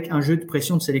 toujours avec un jeu de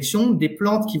pression de sélection, des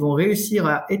plantes qui vont réussir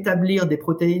à établir des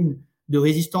protéines de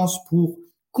résistance pour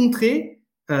contrer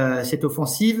cette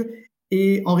offensive,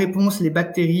 et en réponse, les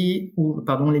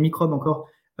microbes encore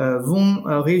vont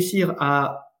réussir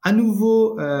à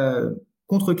nouveau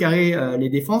contrecarrer les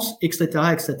défenses, etc.,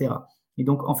 etc. Et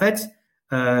donc, en fait,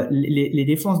 les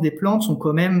défenses des plantes sont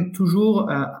quand même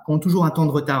ont toujours un temps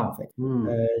de retard, en fait.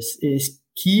 Et ce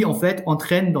qui, en fait,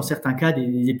 entraîne dans certains cas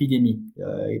des épidémies.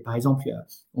 Et par exemple,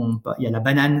 il y a la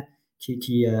banane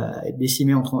qui est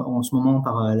décimée en ce moment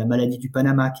par la maladie du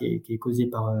Panama qui est causée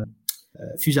par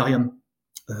Fusarium.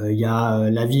 Il y a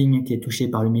la vigne qui est touchée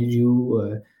par le mildiou,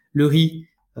 le riz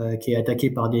qui est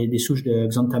attaqué par des souches de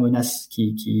Xanthomonas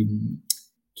qui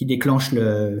déclenche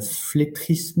le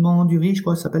flétrissement du riz, je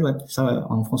crois, ça s'appelle, ça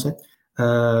en français.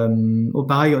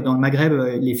 Pareil, dans le Maghreb,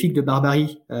 les figues de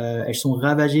Barbarie, elles sont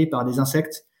ravagées par des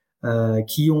insectes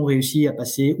qui ont réussi à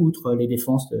passer outre les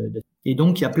défenses. Et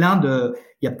donc, il y a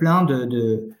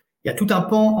tout un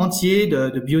pan entier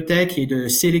de biotech et de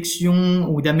sélection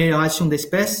ou d'amélioration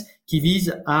d'espèces qui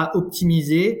vise à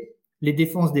optimiser les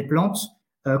défenses des plantes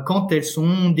quand elles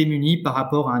sont démunies par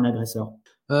rapport à un agresseur.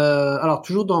 Alors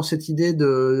toujours dans cette idée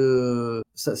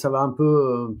ça va un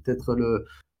peu peut-être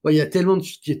Ouais, il y a tellement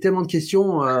de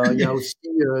questions. Il y a aussi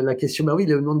la question, bah oui,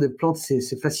 le monde des plantes,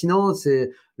 c'est fascinant.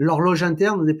 C'est l'horloge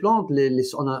interne des plantes.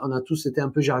 On a tous été un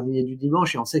peu jardiniers du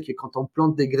dimanche et on sait que quand on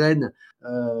plante des graines,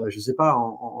 je sais pas,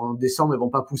 en décembre, elles vont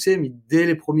pas pousser, mais dès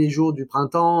les premiers jours du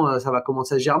printemps, ça va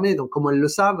commencer à germer. Donc, comment elles le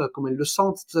savent, comment elles le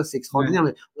sentent, tout ça, c'est extraordinaire.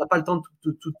 Ouais. Mais on n'a pas le temps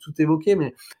de tout évoquer.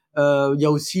 Mais il y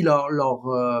a aussi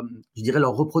je dirais,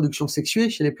 leur reproduction sexuée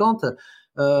chez les plantes.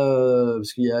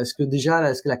 Parce qu'il y a, est-ce que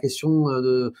la question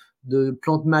de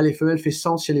plantes mâles et femelles fait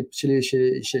sens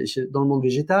dans le monde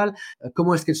végétal?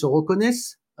 Comment est-ce qu'elles se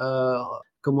reconnaissent?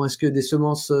 Comment est-ce que des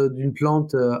semences d'une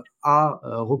plante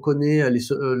reconnaît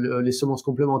les semences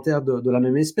complémentaires de la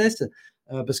même espèce?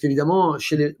 Parce qu'évidemment,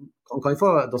 encore une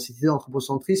fois, dans cette idée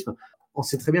d'anthropocentrisme, on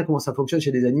sait très bien comment ça fonctionne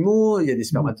chez les animaux. Il y a des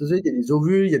spermatozoïdes, il y a des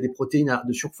ovules, il y a des protéines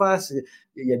de surface,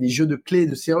 il y a des jeux de clés,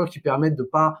 de serrures qui permettent de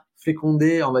pas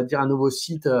féconder, on va dire, un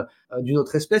ovocyte d'une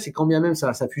autre espèce. Et quand bien même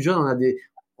ça fusionne,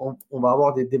 on va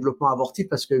avoir des développements avortifs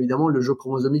parce qu'évidemment, le jeu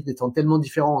chromosomique étant tellement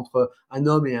différent entre un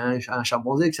homme et un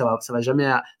chimpanzé que ça va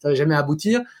jamais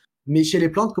aboutir. Mais chez les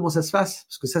plantes, comment ça se passe?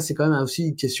 Parce que ça, c'est quand même aussi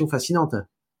une question fascinante.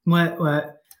 Ouais, ouais.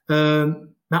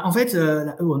 En fait,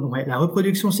 la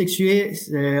reproduction sexuée,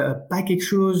 c'est pas quelque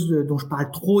chose dont je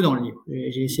parle trop dans le livre.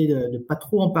 J'ai essayé de pas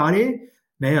trop en parler,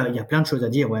 mais il y a plein de choses à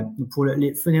dire. Ouais. Pour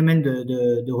les phénomènes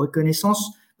de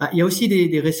reconnaissance, il y a aussi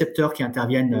des récepteurs qui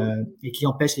interviennent et qui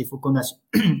empêchent les fécondations,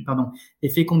 pardon, les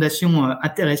fécondations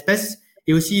interespèces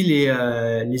et aussi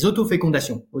les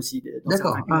autofécondations aussi dans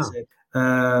D'accord. certains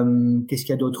cas. Qu'est-ce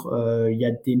qu'il y a d'autre? Il y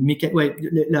a des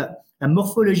la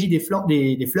morphologie des fleurs,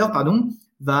 pardon,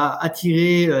 va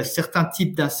attirer certains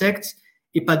types d'insectes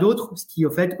et pas d'autres, ce qui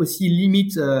au fait aussi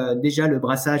limite déjà le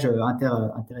brassage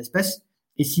interespèces.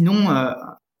 Et sinon,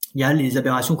 il y a les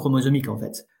aberrations chromosomiques en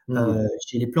fait.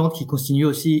 Chez les plantes qui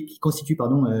constituent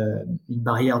une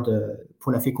barrière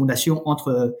pour la fécondation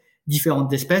entre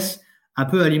différentes espèces, un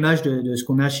peu à l'image de ce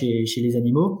qu'on a chez les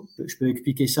animaux. Je peux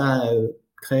expliquer ça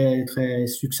très très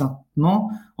succinctement.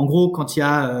 En gros, quand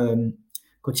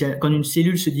une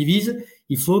cellule se divise,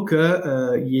 il faut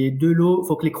il y ait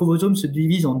faut que les chromosomes se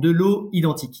divisent en deux lots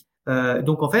identiques.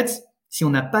 Donc en fait, si on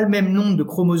n'a pas le même nombre de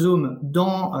chromosomes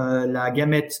dans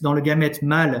dans le gamète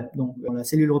mâle, donc dans la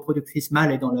cellule reproductrice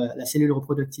mâle et dans la cellule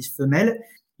reproductrice femelle,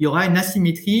 il y aura une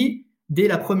asymétrie dès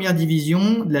la première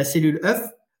division de la cellule œuf.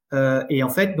 Et en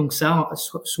fait, donc ça,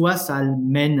 soit ça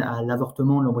mène à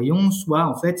l'avortement de l'embryon, soit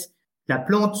en fait la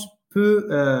plante peut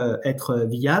être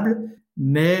viable,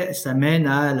 mais ça mène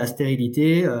à la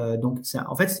stérilité. Donc,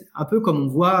 en fait, c'est un peu comme on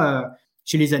voit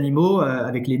chez les animaux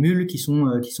avec les mules qui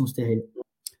sont stériles.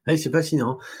 Oui, c'est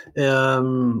fascinant.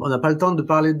 On n'a pas le temps de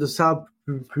parler de ça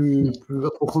plus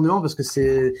profondément parce que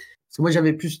moi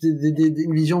j'avais plus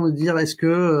une vision de dire est-ce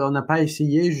que on n'a pas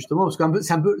essayé justement parce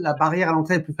c'est un peu la barrière à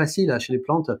l'entrée est plus facile là, chez les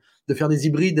plantes de faire des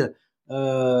hybrides.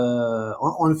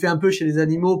 On le fait un peu chez les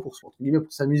animaux pour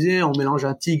s'amuser. On mélange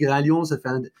un tigre et un lion, ça fait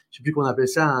je sais plus qu'on appelle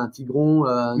ça, un tigron.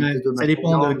 Ça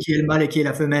dépend de qui est le mâle et qui est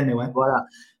la femelle, mais ouais. Voilà.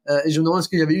 Et je me demande est-ce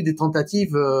qu'il y avait eu des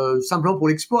tentatives simplement pour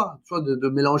l'exploit, soit de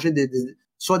mélanger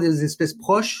soit des espèces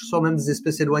proches, soit même des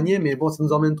espèces éloignées, mais bon, ça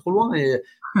nous emmène trop loin.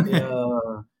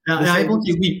 La réponse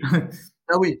est oui.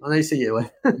 Ah oui, on a essayé, ouais.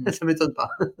 Ça m'étonne pas.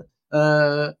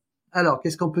 Alors,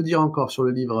 qu'est-ce qu'on peut dire encore sur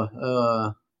le livre?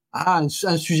 Un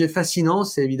sujet fascinant,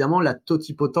 c'est évidemment la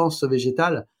totipotence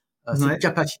végétale. Cette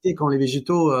capacité quand les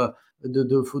végétaux,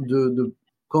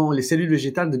 quand les cellules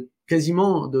végétales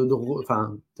quasiment de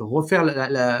refaire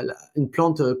une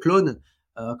plante clone.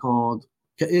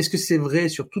 Est-ce que c'est vrai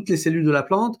sur toutes les cellules de la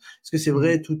plante? Est-ce que c'est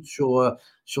vrai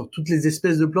sur toutes les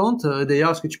espèces de plantes?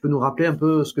 D'ailleurs, est-ce que tu peux nous rappeler un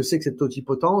peu ce que c'est que cette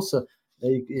totipotence?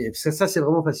 Et ça, c'est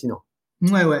vraiment fascinant.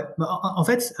 Ouais. En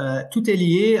fait, tout est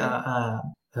lié à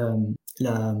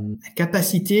la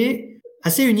capacité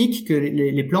assez unique que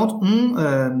les plantes ont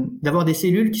d'avoir des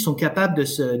cellules qui sont capables de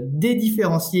se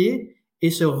dédifférencier et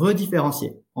se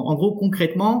redifférencier. En gros,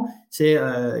 concrètement, il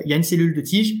y a une cellule de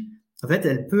tige. En fait,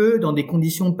 elle peut, dans des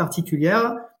conditions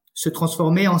particulières, se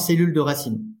transformer en cellule de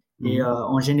racine. Et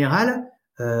en général,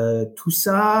 tout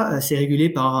ça, c'est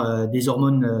régulé par des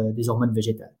hormones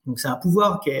végétales. Donc, c'est un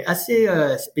pouvoir qui est assez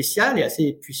spécial et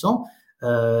assez puissant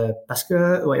parce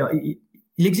que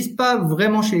il n'existe pas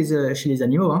vraiment chez les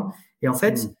animaux. Hein. Et en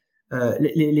fait,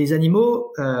 les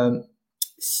animaux, on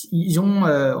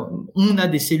a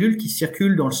des cellules qui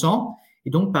circulent dans le sang.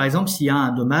 Et donc, par exemple, s'il y a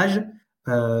un dommage,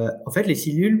 en fait, les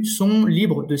cellules sont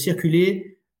libres de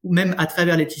circuler ou même à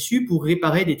travers les tissus pour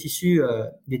réparer des tissus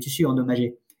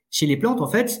endommagés. Chez les plantes, en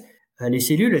fait, les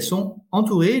cellules, elles sont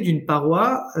entourées d'une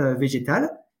paroi végétale,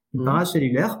 une paroi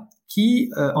cellulaire, qui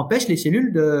empêchent les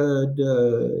cellules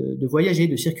de voyager,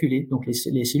 de circuler. Donc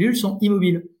les cellules sont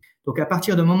immobiles. Donc à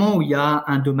partir du moment où il y a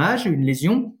un dommage, une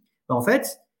lésion, en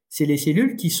fait, c'est les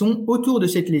cellules qui sont autour de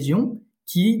cette lésion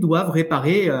qui doivent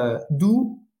réparer,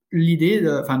 d'où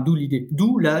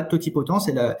la totipotence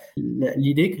et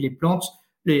l'idée que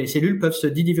les cellules peuvent se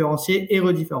différencier et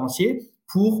redifférencier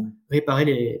pour réparer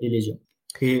les lésions.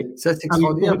 Et ça, c'est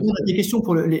extraordinaire. Pour répondre à tes questions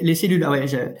pour les cellules,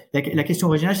 la question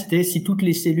originale, c'était si toutes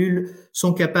les cellules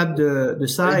sont capables de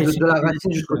ça. De la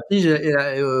racine jusqu'aux tiges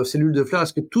et aux cellules de fleurs,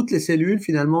 est-ce que toutes les cellules,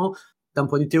 finalement, d'un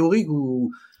point de vue théorique, ont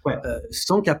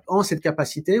cette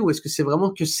capacité, ou est-ce que c'est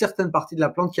vraiment que certaines parties de la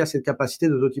plante qui a cette capacité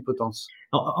de totipotence?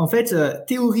 En fait,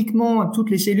 théoriquement, toutes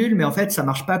les cellules, mais en fait, ça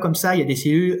marche pas comme ça. Il y a des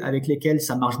cellules avec lesquelles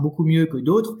ça marche beaucoup mieux que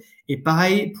d'autres. Et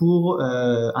pareil pour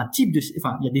il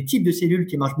y a des types de cellules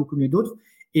qui marchent beaucoup mieux que d'autres.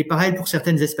 Et pareil pour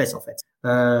certaines espèces, en fait.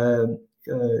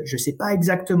 Je sais pas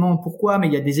exactement pourquoi, mais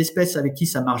il y a des espèces avec qui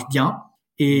ça marche bien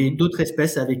et d'autres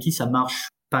espèces avec qui ça marche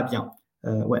pas bien.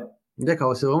 Ouais.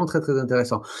 D'accord, c'est vraiment très très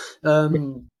intéressant.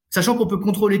 Sachant qu'on peut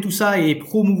contrôler tout ça et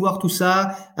promouvoir tout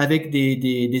ça avec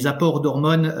des apports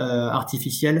d'hormones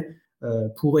artificielles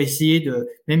pour essayer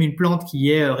même une plante qui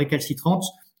est récalcitrante,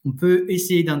 on peut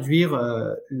essayer d'induire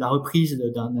la reprise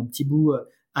d'un petit bout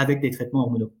avec des traitements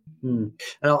hormonaux.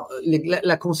 Alors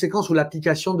la conséquence ou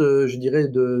l'application des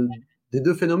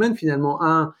deux phénomènes finalement,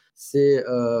 un, c'est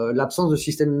l'absence de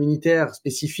système immunitaire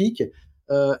spécifique.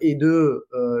 Et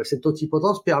cette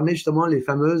totipotence permet justement les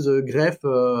fameuses greffes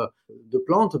de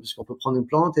plantes, puisqu'on peut prendre une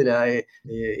plante et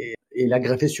la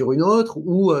greffer sur une autre,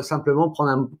 ou simplement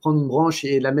prendre une branche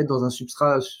et la mettre dans un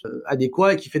substrat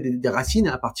adéquat et qui fait des racines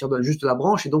à partir juste de la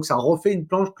branche, et donc ça refait une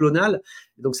plante clonale.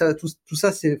 Et donc ça, tout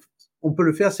ça, on peut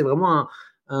le faire, c'est vraiment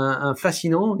un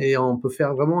fascinant, et on peut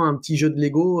faire vraiment un petit jeu de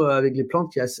Lego avec les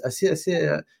plantes qui est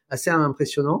assez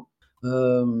impressionnant.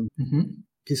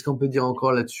 Qu'est-ce qu'on peut dire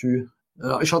encore là-dessus?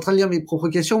 Alors, je suis en train de lire mes propres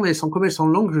questions, mais comme elles sont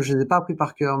longues, je les ai pas appris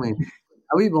par cœur. Mais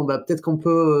ah oui, bon, peut-être qu'on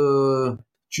peut.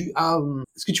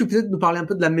 Est-ce que tu peux peut-être nous parler un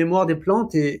peu de la mémoire des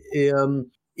plantes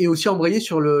et aussi embrayer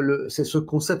sur c'est ce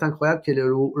concept incroyable qui est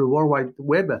le World Wide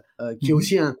Web, qui est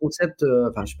aussi un concept.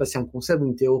 Je sais pas si c'est un concept ou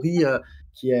une théorie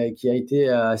qui a été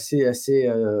assez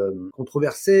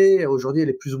controversée. Aujourd'hui, elle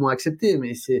est plus ou moins acceptée,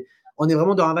 mais on est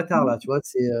vraiment dans un avatar là, tu vois.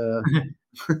 C'est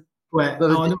Ouais.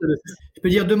 Alors, je peux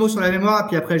dire 2 mots sur la mémoire,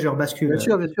 puis après je rebascule. Bien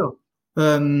sûr, bien sûr.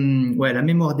 La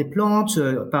mémoire des plantes.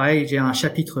 Pareil, j'ai un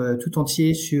chapitre tout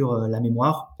entier sur la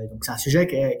mémoire. Donc c'est un sujet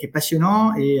qui est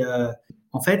passionnant et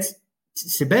en fait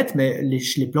c'est bête, mais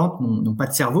les plantes n'ont pas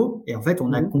de cerveau et en fait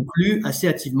on a conclu assez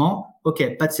hâtivement,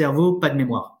 ok, pas de cerveau, pas de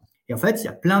mémoire. Et en fait il y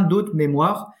a plein d'autres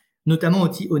mémoires, notamment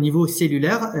au niveau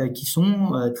cellulaire, qui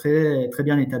sont très très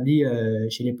bien établies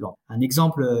chez les plantes. Un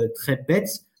exemple très bête.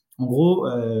 En gros,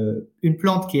 une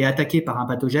plante qui est attaquée par un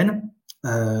pathogène,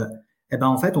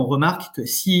 en fait, on remarque que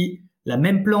si la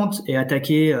même plante est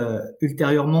attaquée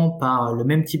ultérieurement par le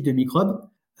même type de microbe,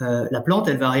 la plante,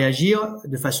 elle va réagir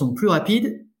de façon plus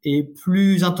rapide et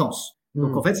plus intense.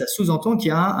 Donc, en fait, ça sous-entend qu'il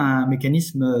y a un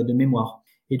mécanisme de mémoire.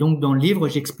 Et donc, dans le livre,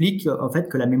 j'explique en fait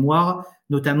que la mémoire,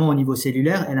 notamment au niveau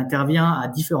cellulaire, elle intervient à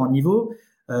différents niveaux,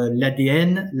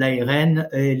 l'ADN, l'ARN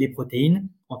et les protéines,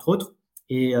 entre autres.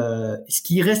 Et ce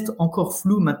qui reste encore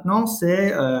flou maintenant,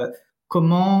 c'est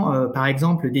comment, par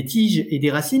exemple, des tiges et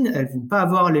des racines, elles vont pas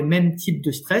avoir les mêmes types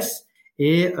de stress.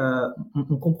 Et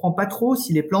on comprend pas trop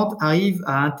si les plantes arrivent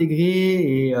à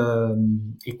intégrer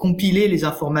et compiler les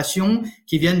informations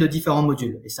qui viennent de différents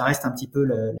modules. Et ça reste un petit peu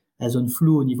la zone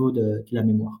floue au niveau de la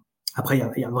mémoire. Après,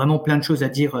 il y a vraiment plein de choses à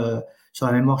dire sur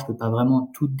la mémoire. Je peux pas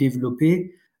vraiment tout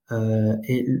développer.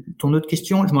 Et ton autre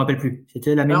question, je me rappelle plus.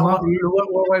 C'était la mémoire. Alors, le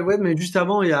World Wide Web, mais juste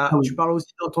avant, tu parles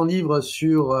aussi dans ton livre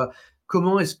sur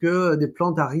comment est-ce que des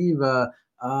plantes arrivent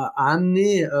à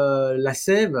amener la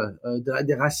sève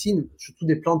des racines, surtout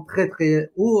des plantes très très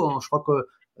hauts. Je crois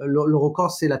que le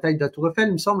record c'est la taille de la Tour Eiffel,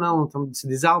 il me semble. C'est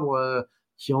des arbres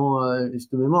qui ont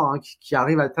de mémoire, qui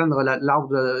arrivent à atteindre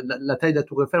la taille de la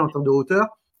Tour Eiffel en termes de hauteur.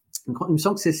 Donc, il me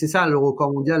semble que c'est ça le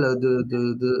record mondial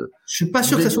de. Je suis pas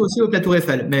sûr que ça soit aussi au Tour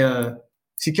Eiffel, mais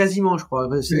c'est quasiment, je crois.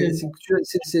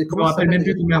 Je me rappelle même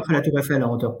plus combien après la Tour Eiffel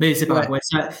en hauteur. Mais c'est pas grave.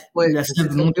 La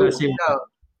sève monte assez haut.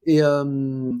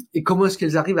 Et comment est-ce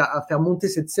qu'elles arrivent à faire monter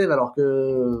cette sève alors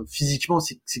que physiquement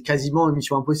c'est quasiment une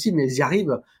mission impossible, mais elles y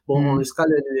arrivent. Bon, on laissera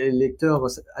les lecteurs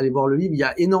aller voir le livre. Il y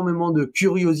a énormément de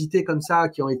curiosités comme ça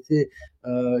qui ont été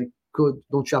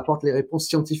dont tu apportes les réponses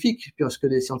scientifiques, puisque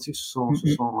les scientifiques se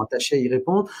sont attachés à y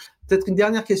répondre. Peut-être une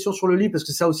dernière question sur le livre, parce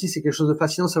que ça aussi c'est quelque chose de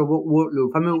fascinant, c'est le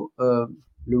fameux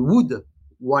le Wood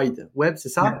Wide Web, c'est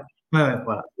ça? Ouais.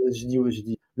 Voilà, j'ai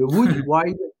dit le Wood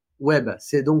Wide Web.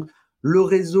 C'est donc le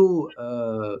réseau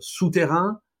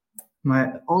souterrain Ouais.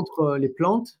 entre les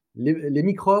plantes, les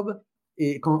microbes,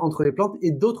 et entre les plantes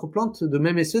et d'autres plantes de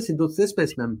même espèce et d'autres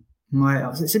espèces même. Ouais,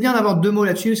 alors c'est bien d'avoir deux mots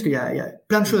là-dessus parce qu'il y a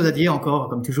plein de choses à dire encore,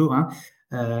 comme toujours, hein.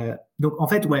 Donc en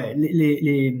fait, ouais,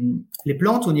 les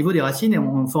plantes au niveau des racines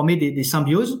ont formé des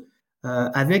symbioses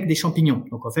avec des champignons.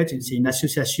 Donc en fait, c'est une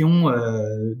association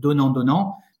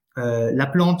donnant-donnant. La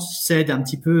plante cède un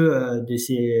petit peu de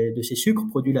ses sucres,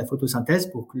 produit la photosynthèse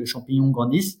pour que le champignon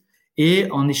grandisse, et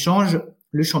en échange,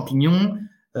 le champignon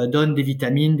donne des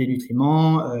vitamines, des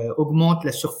nutriments, augmente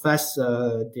la surface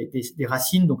des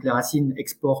racines. Donc les racines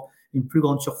exportent une plus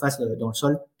grande surface dans le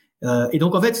sol. Et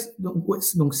donc en fait,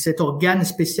 donc cet organe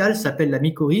spécial s'appelle la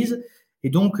mycorrhize. Et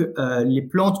donc les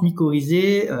plantes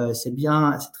mycorrhizées, c'est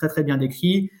très très bien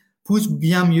décrit, poussent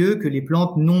bien mieux que les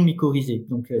plantes non mycorrhizées.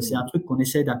 Donc c'est un truc qu'on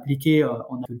essaie d'appliquer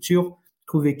en agriculture,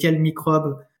 trouver quel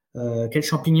microbe, quel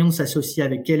champignon s'associe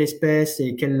avec quelle espèce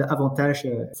et quel avantage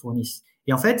fournissent.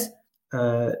 Et en fait,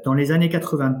 dans les années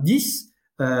 90,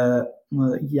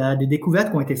 il y a des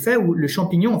découvertes qui ont été faites où le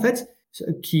champignon, en fait,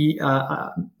 qui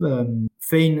a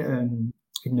fait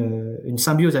une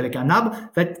symbiose avec un arbre,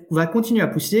 en fait, va continuer à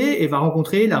pousser et va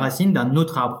rencontrer la racine d'un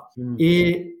autre arbre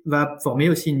et va former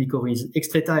aussi une mycorrhize,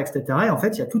 etc., etc. Et en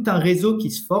fait, il y a tout un réseau qui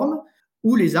se forme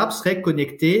où les arbres seraient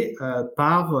connectés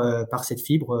par cette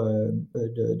fibre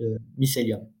de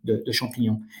mycélium, de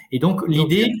champignons. Et donc,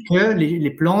 l'idée que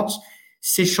les plantes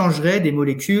s'échangeraient des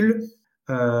molécules,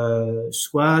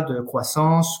 soit de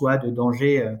croissance, soit de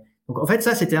danger. Donc en fait,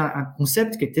 ça, c'était un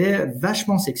concept qui était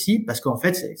vachement sexy parce qu'en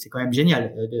fait, c'est quand même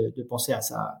génial de penser à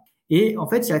ça. Et en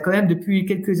fait, il y a quand même depuis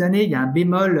quelques années, il y a un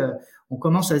bémol. On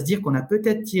commence à se dire qu'on a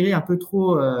peut-être tiré un peu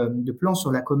trop de plans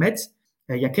sur la comète.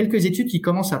 Il y a quelques études qui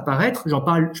commencent à paraître.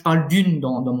 Je parle d'une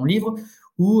dans mon livre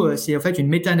où c'est en fait une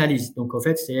méta-analyse. Donc en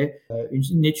fait, c'est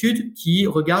une étude qui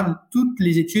regarde toutes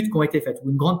les études qui ont été faites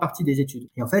ou une grande partie des études.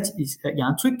 Et en fait, il y a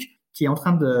un truc qui est en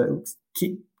train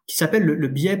qui s'appelle le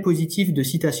biais positif de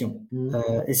citation.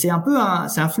 Et c'est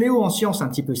un fléau en science un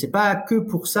petit peu. C'est pas que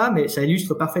pour ça, mais ça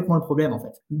illustre parfaitement le problème en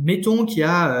fait. Mettons qu'il y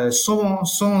a 100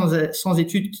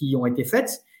 études qui ont été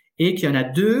faites et qu'il y en a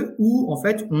 2 où en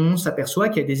fait on s'aperçoit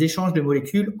qu'il y a des échanges de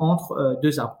molécules entre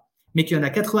 2 arbres, mais qu'il y en a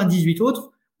 98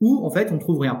 autres où en fait on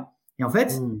trouve rien. Et en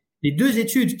fait, les 2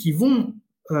 études qui ont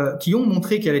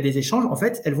montré qu'il y avait des échanges, en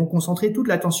fait, elles vont concentrer toute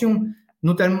l'attention,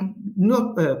 notamment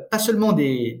pas seulement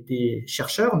des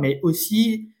chercheurs, mais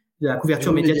aussi de la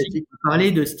couverture médiatique pour parler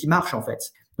de ce qui marche en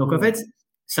fait. Donc en fait,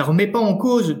 ça remet pas en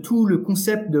cause tout le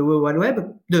concept de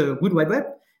Good Wide Web,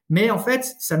 mais en fait,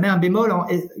 ça met un bémol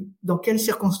dans quelles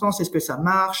circonstances est-ce que ça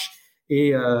marche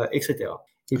et etc.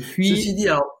 Et puis ceci dit,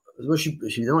 alors moi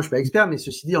évidemment je suis pas expert, mais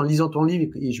ceci dit, en lisant ton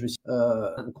livre, et je me suis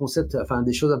un concept, enfin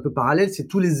des choses un peu parallèles, c'est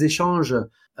tous les échanges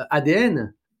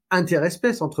ADN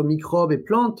interespèces entre microbes et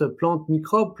plantes,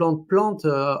 plantes-microbes, plantes-plantes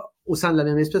au sein de la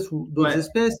même espèce ou d'autres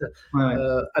espèces,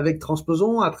 avec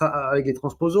transposons, avec les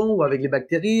transposons ou avec les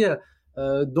bactéries.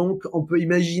 Donc, on peut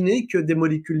imaginer que des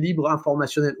molécules libres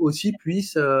informationnelles aussi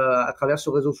puissent, à travers ce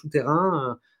réseau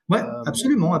souterrain.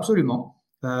 Absolument, absolument.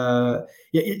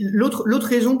 L'autre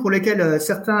raison pour laquelle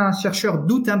certains chercheurs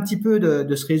doutent un petit peu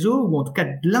de ce réseau, ou en tout cas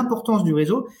de l'importance du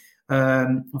réseau,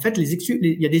 en fait,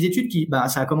 il y a des études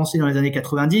ça a commencé dans les années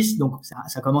 90, donc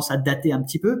ça commence à dater un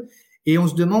petit peu, et on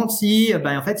se demande si,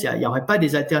 en fait, il y aurait pas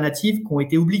des alternatives qui ont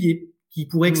été oubliées, qui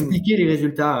pourraient expliquer les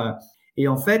résultats. Et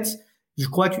en fait, je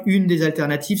crois qu'une des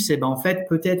alternatives, c'est, en fait,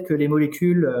 peut-être que les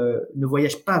molécules ne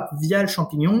voyagent pas via le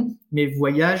champignon, mais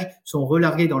sont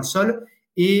relarguées dans le sol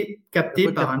et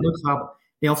captées par un autre arbre.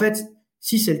 Et en fait,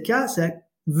 si c'est le cas, ça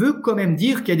veut quand même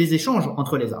dire qu'il y a des échanges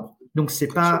entre les arbres. Donc c'est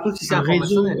pas si un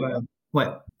réseau.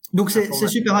 Donc c'est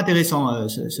super intéressant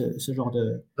ce genre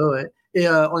de. Et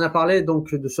on a parlé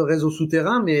donc de ce réseau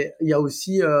souterrain, mais il y a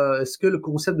aussi est-ce que le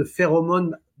concept de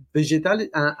phéromone végétal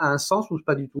a un sens ou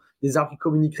pas du tout? Des arbres qui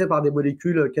communiqueraient par des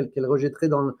molécules qu'elles rejetteraient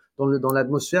dans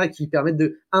l'atmosphère et qui permettent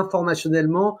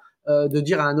informationnellement de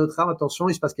dire à un autre arbre attention,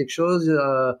 il se passe quelque chose.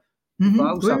 Ça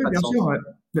n'a pas de sens. Sûr.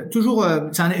 Toujours,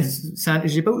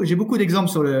 j'ai beaucoup d'exemples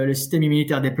sur le système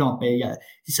immunitaire des plantes, mais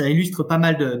ça illustre pas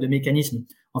mal de mécanismes.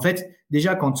 En fait,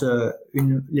 déjà quand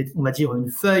on va dire une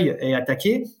feuille est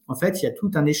attaquée, en fait, il y a tout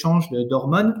un échange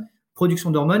d'hormones, production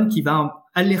d'hormones qui va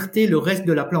alerter le reste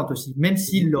de la plante aussi, même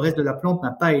si le reste de la plante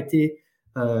n'a pas été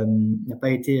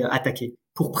attaqué,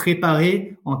 pour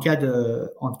préparer en cas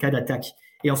d'attaque.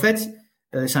 Et en fait,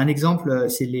 c'est un exemple,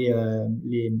 c'est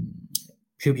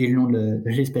j'ai oublié le nom de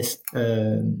l'espèce.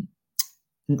 J'ai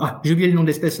oublié le nom de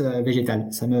l'espèce végétale.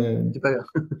 C'est pas grave.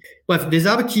 Bref, des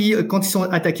arbres qui, quand ils sont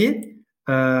attaqués,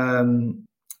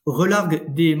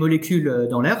 relarguent des molécules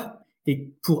dans l'air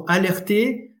et pour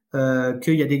alerter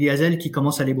qu'il y a des gazelles qui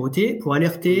commencent à les brouter, pour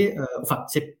alerter, enfin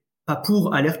c'est pas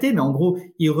pour alerter, mais en gros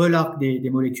ils relarguent des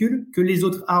molécules que les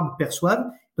autres arbres perçoivent,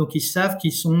 donc ils savent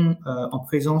qu'ils sont en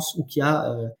présence ou qu'il y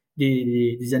a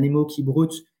des animaux qui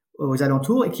broutent aux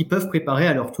alentours et qui peuvent préparer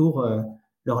à leur tour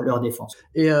leur défense.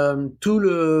 Et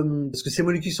parce que ces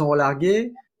molécules sont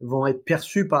relarguées, vont être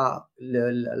perçues par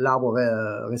l'arbre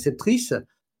réceptrice.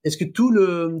 Est-ce que tout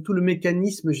le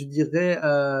mécanisme, je dirais,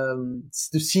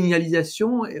 de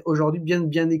signalisation est aujourd'hui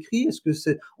bien écrit? Est-ce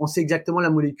que on sait exactement la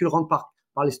molécule rentre par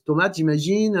les stomates,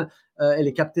 j'imagine, elle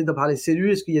est captée par les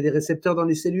cellules. Est-ce qu'il y a des récepteurs dans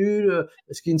les cellules?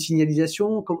 Est-ce qu'il y a une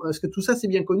signalisation? Est-ce que tout ça c'est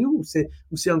bien connu ou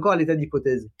c'est encore à l'état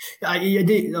d'hypothèse?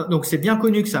 Donc c'est bien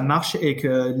connu que ça marche et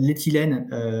que l'éthylène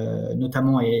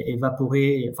notamment est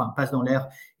évaporé, enfin passe dans l'air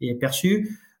et est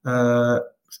perçu.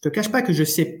 Je te cache pas que je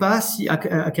sais pas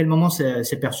à quel moment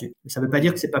c'est perçu. Ça veut pas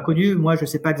dire que c'est pas connu. Moi, je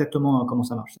sais pas exactement comment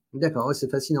ça marche. D'accord, ouais, c'est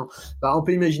fascinant. On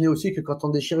peut imaginer aussi que quand on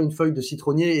déchire une feuille de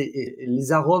citronnier et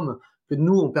les arômes que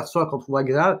nous on perçoit quand on voit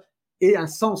agréable aient un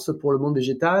sens pour le monde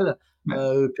végétal,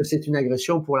 que c'est une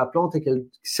agression pour la plante et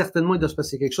certainement il doit se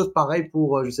passer quelque chose pareil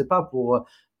pour, je sais pas, pour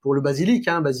le basilic.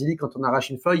 Basilic, quand on arrache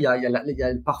une feuille, il y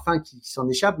a le parfum qui s'en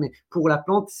échappe, mais pour la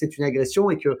plante, c'est une agression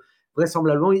et que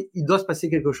vraisemblablement il doit se passer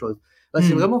quelque chose.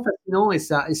 C'est vraiment fascinant et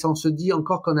ça on se dit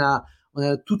encore qu'on a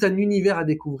tout un univers à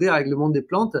découvrir avec le monde des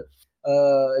plantes.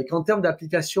 Et qu'en termes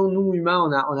d'application, nous humains,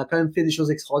 on a quand même fait des choses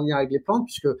extraordinaires avec les plantes,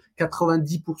 puisque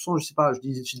 90%, je sais pas, je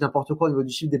dis n'importe quoi au niveau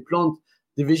du chiffre des plantes,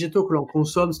 des végétaux que l'on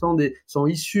consomme sont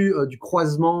issus du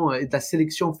croisement et de la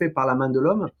sélection faite par la main de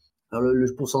l'homme. Alors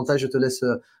le pourcentage, je te laisse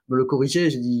me le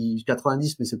corriger. J'ai dit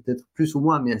 90, mais c'est peut-être plus ou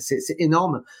moins, mais c'est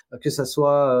énorme. Que ça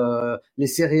soit les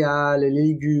céréales, les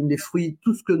légumes, les fruits,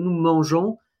 tout ce que nous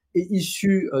mangeons est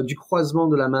issu du croisement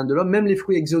de la main de l'homme. Même les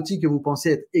fruits exotiques que vous pensez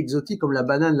être exotiques, comme la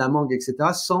banane, la mangue, etc.,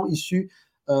 sont issus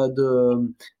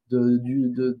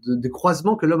des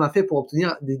croisements que l'homme a fait pour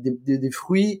obtenir des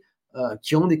fruits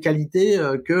qui ont des qualités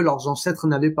que leurs ancêtres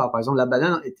n'avaient pas. Par exemple, la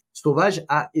banane sauvage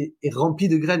est remplie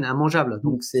de graines immangeables.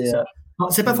 Donc c'est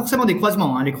pas forcément des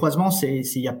croisements. Les croisements, c'est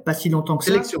il y a pas si longtemps que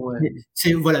sélection, ça. Ouais.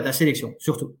 C'est de la sélection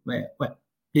surtout. Ouais,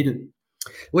 les deux.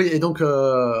 Oui, et donc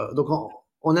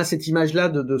on a cette image-là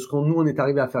de ce qu'on nous on est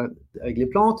arrivé à faire avec les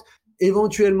plantes.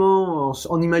 Éventuellement,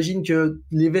 on imagine que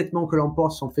les vêtements que l'on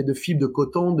porte sont faits de fibres de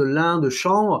coton, de lin, de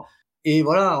chanvre. Et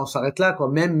voilà, on s'arrête là, quoi.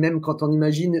 Même quand on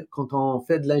imagine, quand on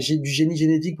fait du génie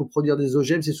génétique pour produire des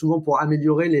OGM, c'est souvent pour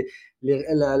améliorer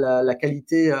la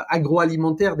qualité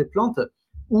agroalimentaire des plantes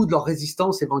ou de leur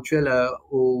résistance éventuelle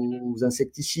aux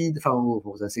insecticides, enfin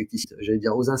aux insecticides, j'allais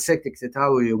dire aux insectes, etc.,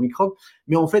 et aux microbes.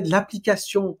 Mais en fait,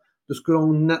 l'application de ce que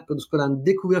l'on a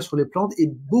découvert sur les plantes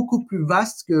est beaucoup plus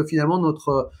vaste que finalement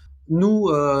notre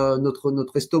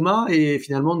estomac et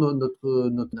finalement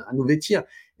à nous vêtir.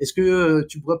 Est-ce que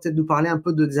tu pourrais peut-être nous parler un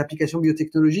peu des applications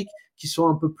biotechnologiques qui sont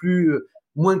un peu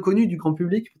moins connues du grand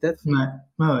public, peut-être?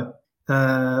 Ouais.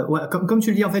 Comme tu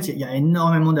le dis, en fait, il y a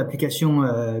énormément d'applications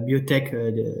biotech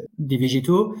des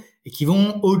végétaux et qui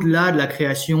vont au-delà de la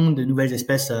création de nouvelles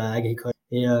espèces agricoles.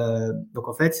 Et donc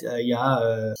en fait, il y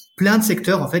a plein de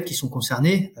secteurs en fait qui sont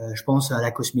concernés. Je pense à la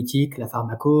cosmétique, la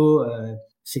pharmaco,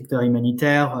 secteur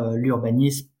humanitaire,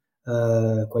 l'urbanisme,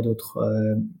 quoi d'autre,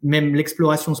 même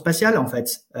l'exploration spatiale en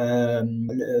fait,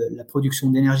 la production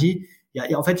d'énergie.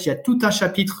 En fait, il y a tout un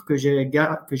chapitre que j'ai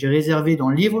réservé dans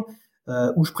le livre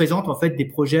où je présente en fait des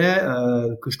projets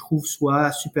que je trouve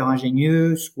soit super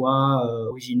ingénieux, soit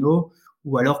originaux,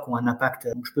 ou alors qui ont un impact.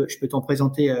 Donc, je peux t'en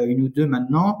présenter une ou deux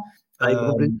maintenant.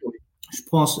 Je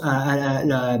pense à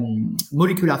la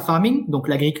molecular farming, donc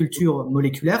l'agriculture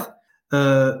moléculaire.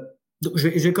 Donc je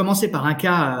vais commencer par un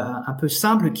cas un peu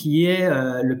simple qui est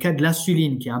le cas de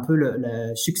l'insuline, qui est un peu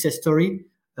la success story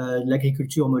de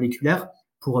l'agriculture moléculaire,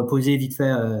 pour poser vite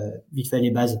fait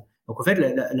les bases. Donc en fait,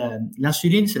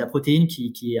 l'insuline, c'est la protéine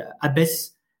qui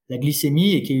abaisse la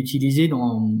glycémie et qui est utilisée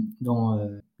dans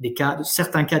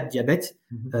certains cas de diabète.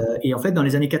 Et en fait, dans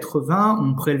les années 80,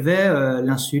 on prélevait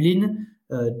l'insuline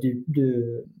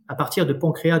à partir de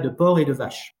pancréas de porc et de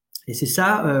vache. Et c'est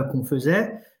ça qu'on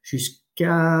faisait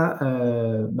jusqu'à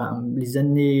les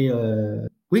années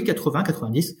 80,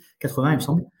 90, 80 il me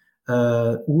semble,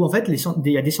 où en fait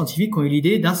il y a des scientifiques qui ont eu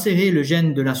l'idée d'insérer le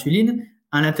gène de l'insuline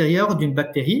à l'intérieur d'une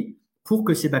bactérie pour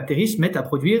que ces bactéries se mettent à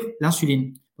produire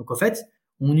l'insuline. Donc en fait,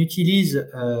 on utilise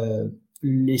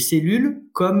les cellules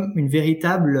comme une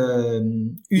véritable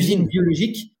usine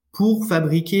biologique pour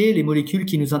fabriquer les molécules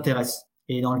qui nous intéressent.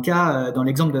 Et dans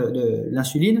l'exemple de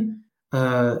l'insuline,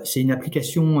 c'est une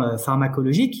application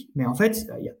pharmacologique, mais en fait,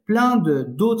 il y a plein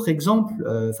d'autres exemples,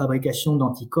 fabrication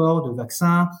d'anticorps, de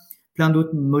vaccins, plein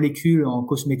d'autres molécules en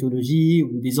cosmétologie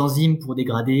ou des enzymes pour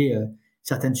dégrader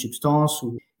certaines substances.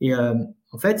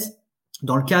 En fait,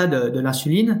 dans le cas de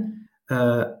l'insuline,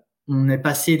 on est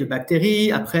passé de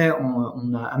bactéries. Après,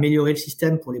 on a amélioré le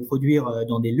système pour les produire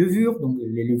dans des levures. Donc,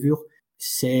 les levures,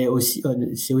 c'est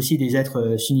aussi des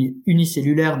êtres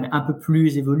unicellulaires, mais un peu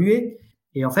plus évolués.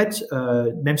 Et en fait,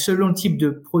 même selon le type de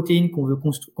protéines qu'on veut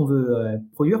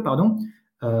produire,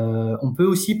 on peut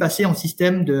aussi passer en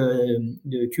système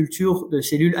de culture de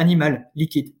cellules animales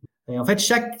liquides. Et en fait,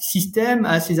 chaque système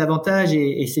a ses avantages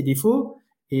et ses défauts.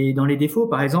 Et dans les défauts,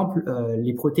 par exemple,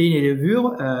 les protéines et les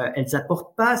levures, elles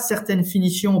apportent pas certaines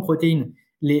finitions aux protéines,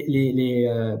 les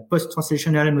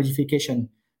post-translational modification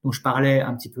dont je parlais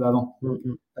un petit peu avant.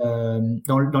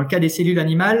 Dans le cas des cellules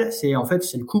animales, c'est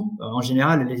le coût. En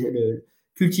général,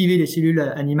 cultiver des cellules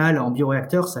animales en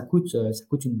bioréacteur, ça coûte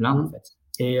une blinde en fait.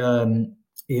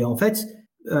 Et en fait,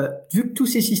 vu que tous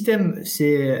ces systèmes,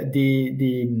 c'est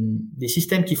des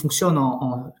systèmes qui fonctionnent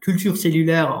en culture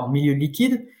cellulaire en milieu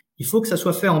liquide, il faut que ça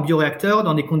soit fait en bioréacteur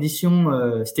dans des conditions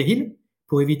stériles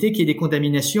pour éviter qu'il y ait des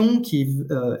contaminations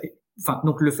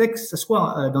donc le fait que ça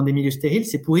soit dans des milieux stériles,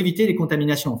 c'est pour éviter les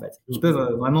contaminations en fait, qui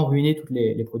peuvent vraiment ruiner tous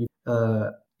les produits.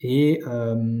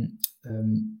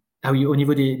 Ah oui, au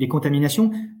niveau des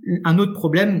contaminations, un autre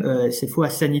problème, cette fois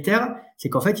sanitaire, c'est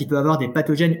qu'en fait, il peut y avoir des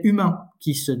pathogènes humains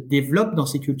qui se développent dans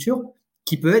ces cultures,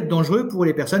 qui peuvent être dangereux pour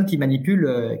les personnes qui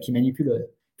manipulent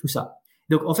tout ça.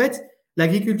 Donc en fait,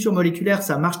 l'agriculture moléculaire,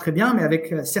 ça marche très bien, mais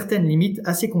avec certaines limites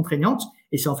assez contraignantes.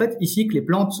 Et c'est en fait ici que les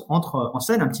plantes entrent en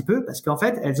scène un petit peu, parce qu'en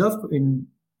fait, elles offrent une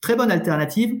très bonne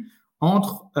alternative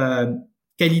entre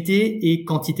qualité et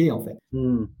quantité, en fait.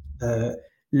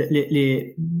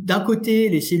 D'un côté,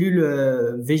 les cellules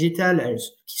végétales,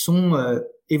 qui sont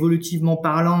évolutivement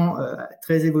parlant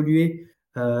très évoluées,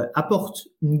 apportent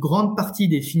une grande partie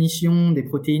des finitions des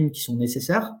protéines qui sont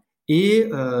nécessaires. Et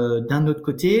d'un autre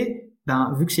côté,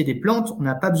 vu que c'est des plantes, on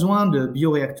n'a pas besoin de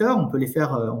bioréacteurs, on peut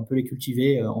les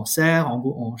cultiver en serre,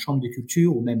 en chambre de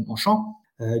culture ou même en champ.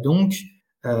 Donc,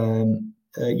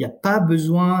 il n'y a pas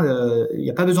besoin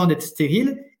d'être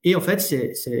stérile. Et en fait,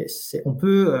 on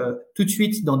peut tout de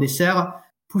suite dans des serres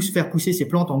faire pousser ces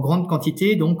plantes en grande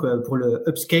quantité. Donc, pour le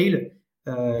upscale,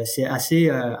 c'est assez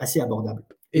abordable.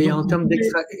 Et en termes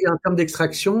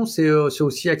d'extraction, c'est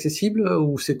aussi accessible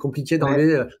ou c'est compliqué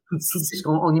d'enlever parce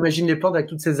qu'on imagine les plantes avec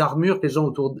toutes ces armures qu'ils ont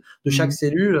autour de chaque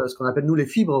cellule, ce qu'on appelle nous les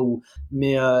fibres.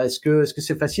 Mais est-ce que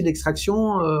c'est facile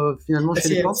d'extraction finalement chez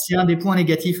les plantes? C'est un des points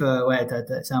négatifs.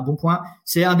 C'est un bon point.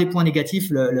 C'est un des points négatifs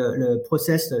le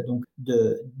process donc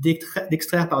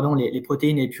d'extraire les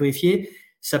protéines et les purifier.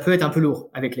 Ça peut être un peu lourd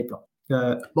avec les plantes.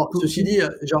 Ceci dit,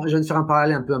 je viens de faire un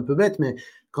parallèle un peu bête, mais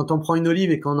quand on prend une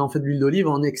olive et qu'on en fait de l'huile d'olive,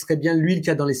 on extrait bien l'huile qu'il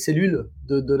y a dans les cellules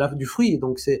du fruit.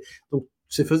 Donc c'est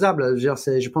faisable.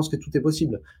 Je pense que tout est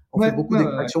possible. On fait beaucoup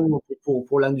d'extraction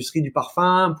pour l'industrie du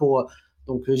parfum,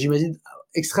 donc j'imagine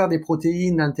extraire des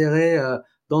protéines d'intérêt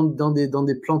dans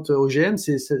des plantes OGM,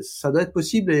 ça doit être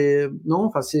possible et non,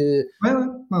 enfin c'est. Ouais.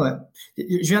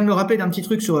 Je viens de me rappeler d'un petit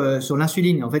truc sur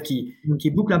l'insuline, en fait, qui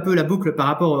boucle un peu la boucle par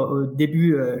rapport au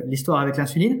début l'histoire avec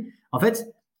l'insuline. En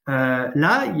fait,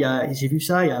 là, j'ai vu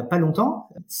ça il y a pas longtemps.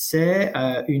 C'est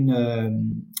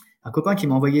un copain qui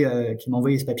m'a envoyé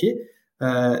ce papier.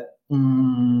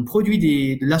 On produit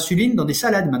de l'insuline dans des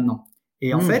salades maintenant.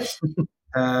 Et en fait,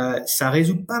 ça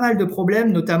résout pas mal de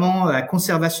problèmes, notamment la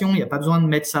conservation. Il n'y a pas besoin de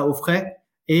mettre ça au frais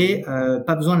et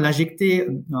pas besoin de l'injecter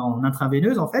en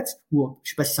intraveineuse en fait. Ou je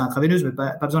sais pas si c'est intraveineuse, mais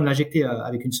pas besoin de l'injecter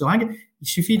avec une seringue. Il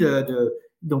suffit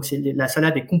donc la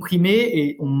salade est comprimée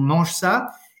et on mange ça.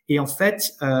 Et en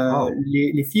fait,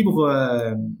 les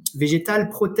fibres végétales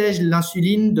protègent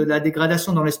l'insuline de la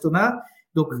dégradation dans l'estomac.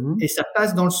 Donc, et ça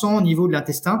passe dans le sang au niveau de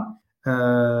l'intestin.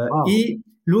 Et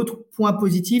l'autre point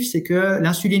positif, c'est que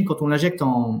l'insuline, quand on l'injecte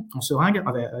en seringue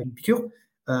avec une piqûre,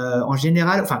 en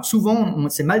général, souvent,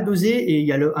 c'est mal dosé et il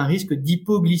y a un risque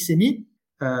d'hypoglycémie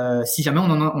si jamais on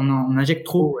en injecte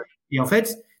trop. Et en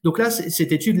fait, donc là,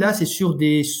 cette étude-là, c'est sur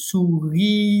des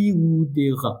souris ou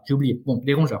des rats. J'ai oublié. Bon,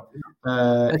 des rongeurs.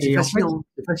 C'est fascinant.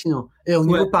 C'est fascinant. Et au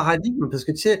niveau paradigme, parce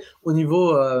que tu sais, au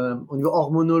niveau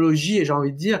hormonologie, et j'ai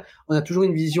envie de dire, on a toujours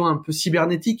une vision un peu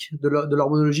cybernétique de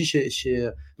l'hormonologie chez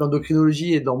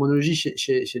l'endocrinologie et de l'hormonologie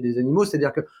chez des animaux.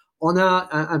 C'est-à-dire que on a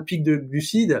un pic de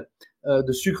glucides,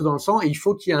 de sucre dans le sang, et il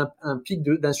faut qu'il y ait un pic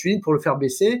d'insuline pour le faire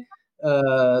baisser.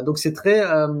 Donc c'est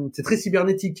très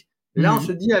cybernétique. Là, on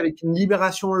se dit, avec une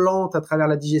libération lente à travers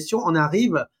la digestion, on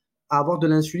arrive à avoir de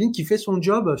l'insuline qui fait son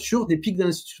job sur des pics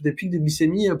de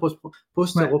glycémie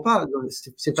post-repas.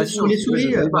 C'est pas sur les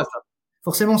souris.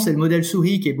 Forcément, c'est le modèle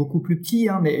souris qui est beaucoup plus petit,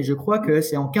 mais je crois que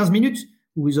c'est en 15 minutes,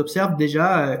 où ils observent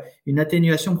déjà une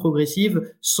atténuation progressive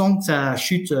sans que ça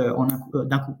chute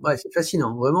d'un coup. Ouais, c'est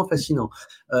fascinant, vraiment fascinant.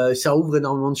 Ça ouvre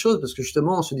énormément de choses parce que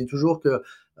justement, on se dit toujours que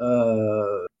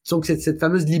donc cette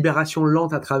fameuse libération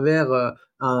lente à travers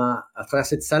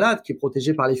cette salade qui est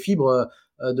protégée par les fibres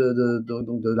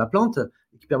donc de la plante,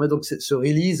 qui permet donc ce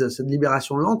release, cette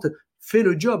libération lente, fait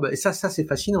le job. Et ça c'est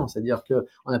fascinant. C'est-à-dire que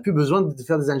on n'a plus besoin de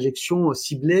faire des injections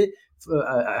ciblées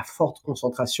à forte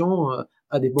concentration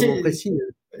à des moments précis.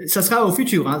 Ça sera au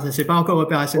futur, hein. Ça c'est pas encore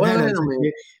opérationnel. Ouais, non,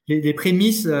 mais... les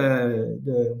prémices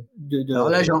Alors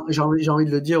là, j'ai envie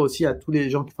de le dire aussi à tous les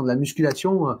gens qui font de la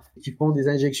musculation, qui font des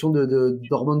injections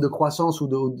d'hormones de croissance ou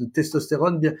de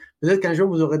testostérone. Peut-être qu'un jour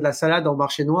vous aurez de la salade en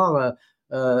marché noir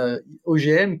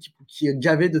OGM qui est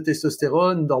gavé de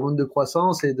testostérone, d'hormones de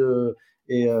croissance et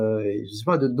je sais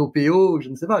pas, d'OPO, je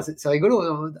ne sais pas. C'est rigolo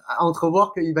à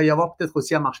entrevoir qu'il va y avoir peut-être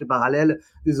aussi un marché parallèle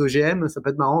des OGM. Ça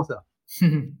peut être marrant, ça.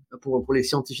 Pour les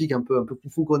scientifiques un peu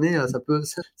fous qu'on est,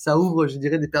 ça ouvre, je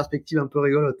dirais, des perspectives un peu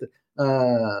rigolotes.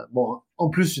 Bon, en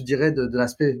plus, je dirais de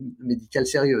l'aspect médical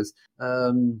sérieuse.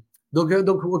 Donc,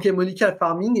 ok, Moléculaire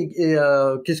farming. Et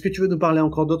qu'est-ce que tu veux nous parler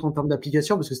encore d'autre en termes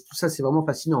d'application, parce que tout ça, c'est vraiment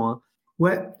fascinant. Hein.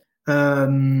 Ouais.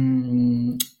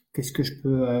 Qu'est-ce que je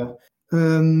peux Il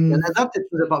y en a peut-être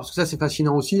parce que ça, c'est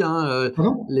fascinant aussi. Hein,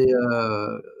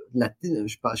 je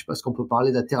sais pas ce qu'on peut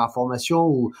parler de la terraformation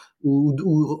ou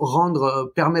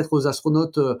permettre aux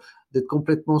astronautes d'être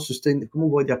complètement comment on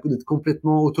pourrait dire, d'être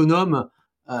complètement autonomes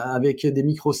avec des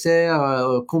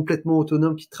microserres complètement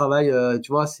autonomes qui travaillent.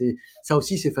 Tu vois, ça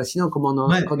aussi c'est fascinant comment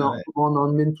comment on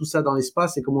emmène tout ça dans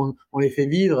l'espace et comment on les fait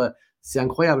vivre. C'est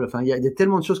incroyable. Enfin, il y a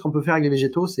tellement de choses qu'on peut faire avec les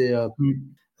végétaux. C'est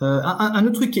un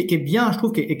autre truc qui est bien, je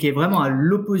trouve, qui est vraiment à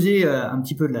l'opposé un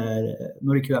petit peu de la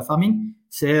molecular farming,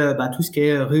 c'est tout ce qui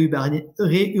est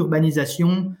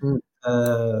réurbanisation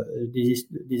des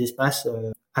espaces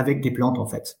avec des plantes en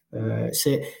fait.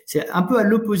 C'est un peu à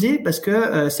l'opposé parce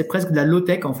que c'est presque de la low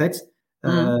tech en fait,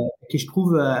 qui je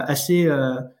trouve assez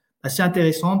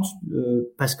intéressante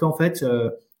parce qu'en fait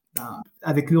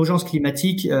avec l'urgence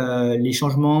climatique, les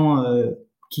changements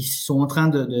qui sont en train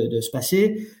de se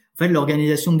passer. En fait,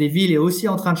 l'organisation des villes est aussi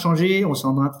en train de changer. On est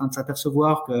en train de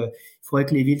s'apercevoir qu'il faudrait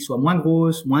que les villes soient moins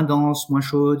grosses, moins denses, moins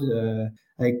chaudes,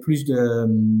 avec plus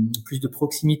de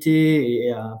proximité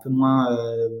et un peu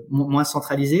moins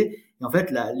centralisées. Et en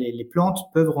fait, les plantes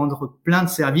peuvent rendre plein de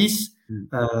services,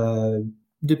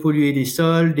 dépolluer des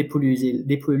sols,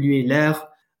 dépolluer l'air,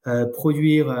 faire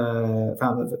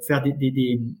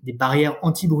des barrières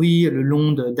anti-bruit le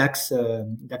long d'axes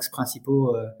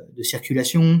principaux de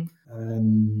circulation.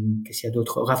 Qu'est-ce qu'il y a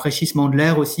d'autre? Rafraîchissement de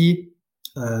l'air aussi,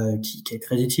 qui est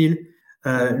très utile.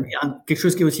 Quelque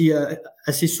chose qui est aussi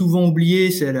assez souvent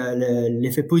oublié, c'est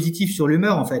l'effet positif sur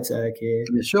l'humeur en fait,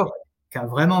 Bien sûr. Qui a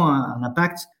vraiment un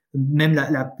impact. Même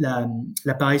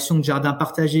l'apparition de jardins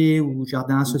partagés ou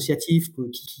jardins associatifs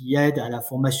qui aident à la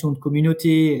formation de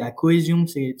communautés et la cohésion de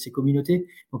ces communautés.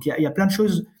 Donc il y a plein de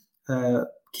choses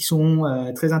qui sont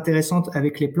très intéressantes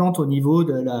avec les plantes au niveau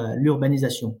de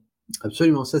l'urbanisation.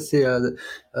 Absolument, ça c'est,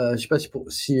 je sais pas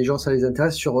si les gens ça les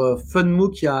intéresse. Sur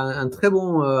FunMOOC, il y a un très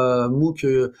bon MOOC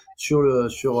sur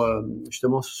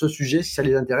justement ce sujet. Si ça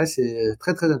les intéresse, c'est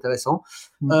très très intéressant.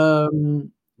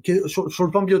 Sur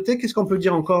le plan biotech, qu'est-ce qu'on peut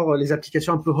dire encore, les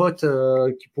applications un peu hot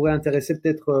qui pourraient intéresser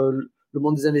peut-être le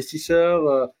monde des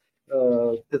investisseurs,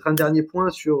 peut-être un dernier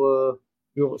point sur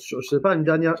je sais pas, une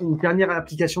dernière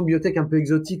application biotech un peu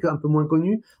exotique, un peu moins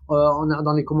connue.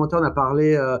 Dans les commentaires, on a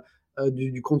parlé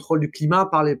du contrôle du climat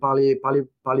par les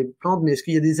plantes, mais est-ce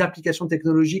qu'il y a des applications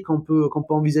technologiques qu'on peut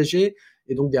envisager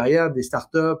et donc derrière des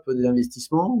startups, des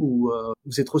investissements ou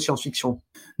c'est trop science-fiction?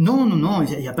 Non,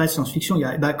 il y a pas de science-fiction.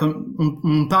 Comme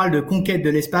on parle de conquête de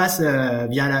l'espace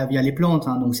via les plantes,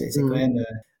 hein, donc c'est quand même.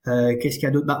 Qu'est-ce qu'il y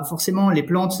a d'autre? Forcément, les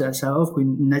plantes, ça offre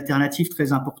une alternative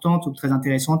très importante ou très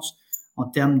intéressante en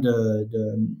termes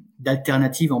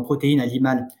d'alternatives en protéines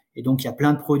animales. Et donc il y a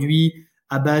plein de produits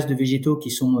à base de végétaux qui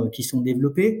sont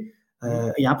développés.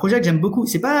 Il y a un projet que j'aime beaucoup.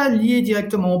 C'est pas lié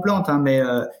directement aux plantes, hein, mais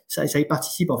ça y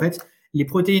participe en fait. Les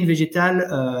protéines végétales,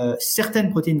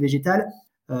 certaines protéines végétales,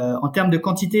 en termes de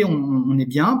quantité, on est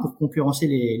bien pour concurrencer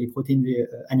les protéines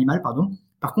animales, pardon.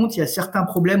 Par contre, il y a certains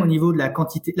problèmes au niveau de la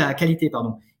qualité,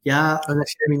 pardon. Il y a,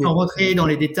 sans rentrer dans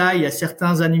les détails, il y a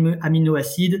certains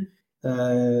aminoacides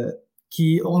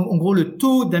qui, en gros, le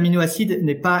taux d'aminoacides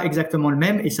n'est pas exactement le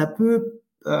même et ça peut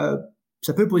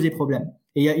poser problème.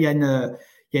 Et il y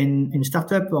a une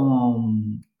start-up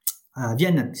à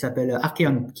Vienne qui s'appelle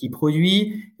Archeon qui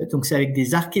produit, donc c'est avec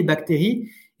des archébactéries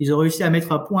ils ont réussi à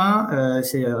mettre à point,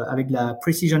 c'est avec la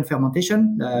precision fermentation,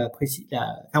 la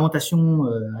fermentation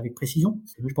avec précision,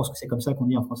 je pense que c'est comme ça qu'on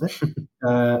dit en français,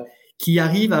 qui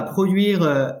arrive à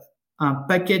produire un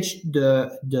package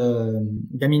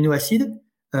d'aminoacides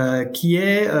qui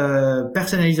est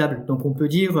personnalisable. Donc on peut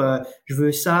dire je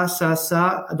veux ça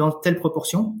dans telle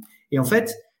proportion. Et en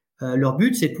fait, leur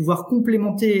but c'est de pouvoir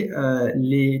complémenter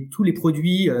tous les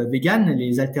produits véganes,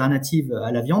 les alternatives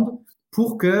à la viande,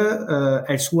 pour que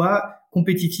elles soient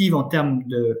compétitives en termes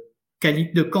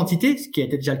de quantité, ce qui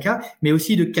était déjà le cas, mais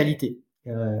aussi de qualité.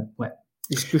 Ouais.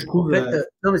 Et ce que je trouve. En fait,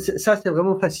 non mais ça c'est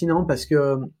vraiment fascinant parce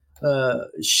que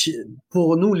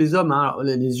pour nous les hommes, hein,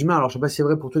 les humains, alors je sais pas si c'est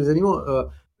vrai pour tous les animaux,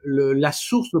 la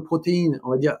source de protéines,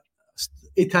 on va dire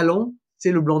étalon,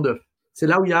 c'est le blanc d'œuf. C'est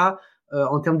là où il y a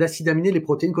en termes d'acides aminés, les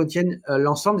protéines contiennent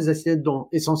l'ensemble des acides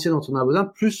essentiels dont on a besoin,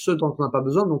 plus ceux dont on n'a pas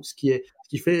besoin. Donc ce qui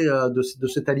fait de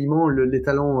cet aliment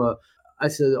l'étalon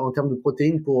en termes de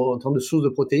protéines, en termes de source de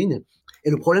protéines. Et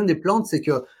le problème des plantes, c'est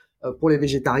que pour les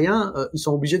végétariens, ils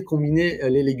sont obligés de combiner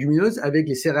les légumineuses avec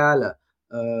les céréales,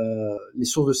 les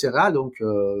sources de céréales, donc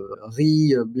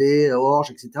riz, blé,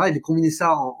 orge, etc. Et de combiner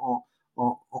ça en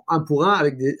un pour un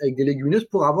avec des légumineuses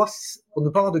pour ne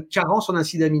pas avoir de carence en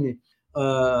acides aminés.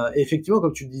 Et effectivement,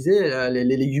 comme tu le disais,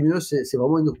 les légumineuses, c'est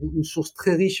vraiment une source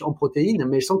très riche en protéines,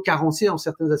 mais elles sont carencées en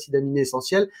certains acides aminés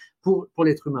essentiels pour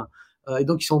l'être humain. Et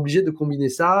donc, ils sont obligés de combiner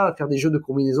ça, faire des jeux de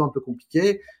combinaisons un peu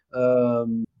compliqués.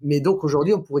 Mais donc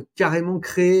aujourd'hui, on pourrait carrément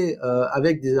créer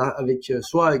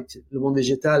soit avec le monde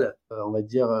végétal, on va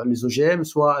dire les OGM,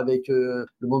 soit avec le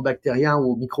monde bactérien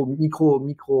ou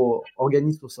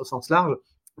micro-organismes au sens large,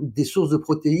 des sources de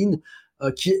protéines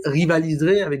qui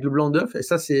rivaliseraient avec le blanc d'œuf. Et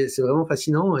ça, c'est vraiment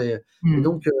fascinant. Et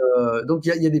donc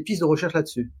il y a des pistes de recherche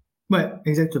là-dessus. Ouais,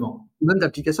 exactement. Même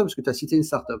d'application, parce que tu as cité une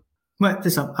startup. Ouais,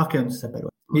 c'est ça. Archeon, ça s'appelle. Ouais.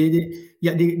 Mais il y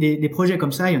a des projets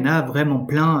comme ça, il y en a vraiment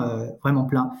plein, vraiment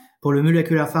plein. Pour le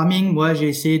molecular farming, moi, j'ai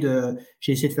essayé de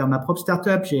faire ma propre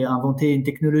startup. J'ai inventé une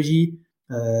technologie.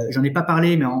 J'en ai pas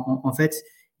parlé, mais en fait,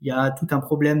 il y a tout un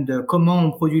problème de comment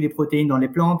on produit les protéines dans les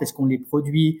plantes. Est-ce qu'on les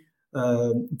produit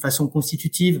de façon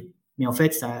constitutive? Mais en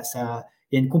fait,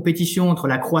 il y a une compétition entre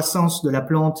la croissance de la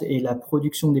plante et la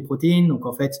production des protéines. Donc,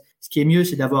 en fait, ce qui est mieux,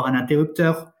 c'est d'avoir un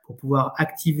interrupteur pour pouvoir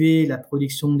activer la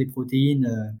production des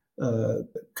protéines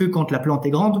que quand la plante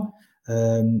est grande.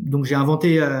 Donc j'ai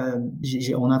inventé,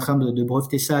 on est en train de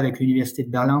breveter ça avec l'université de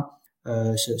Berlin,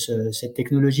 cette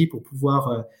technologie pour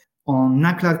pouvoir en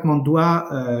un claquement de doigts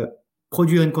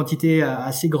produire une quantité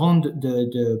assez grande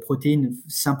de protéines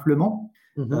simplement.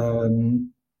 Il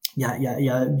y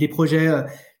a des projets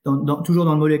toujours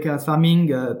dans le molecular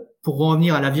farming pour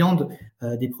revenir à la viande,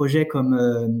 des projets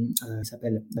comme ça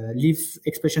s'appelle Leaf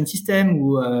Expression System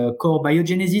ou Core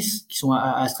Biogenesis qui sont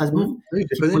à Strasbourg,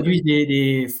 qui produisent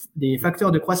des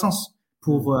facteurs de croissance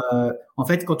pour en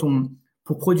fait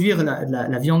pour produire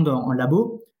la viande en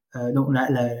labo, donc la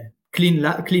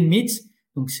clean meat,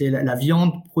 donc c'est la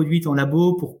viande produite en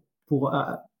labo pour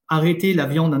arrêter la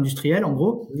viande industrielle en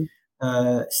gros.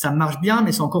 Ça marche bien,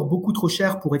 mais c'est encore beaucoup trop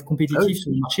cher pour être compétitif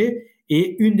sur le marché.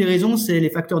 Et une des raisons, c'est les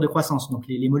facteurs de croissance, donc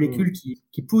les molécules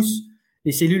qui poussent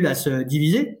les cellules à se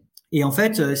diviser. Et en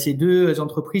fait, ces deux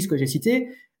entreprises que j'ai citées,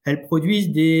 elles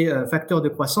produisent des facteurs de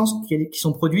croissance qui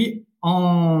sont produits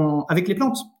avec les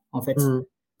plantes, en fait.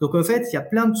 Donc en fait, il y a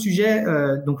plein de sujets.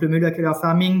 Donc le molecular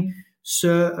farming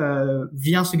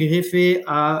vient se greffer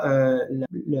à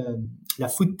la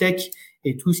food tech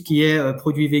et tout ce qui est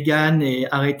produits vegan et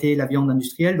arrêter la viande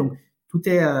industrielle. Donc tout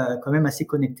est quand même assez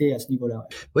connecté à ce niveau-là.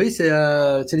 Oui, c'est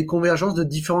les convergences de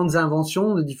différentes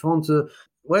inventions,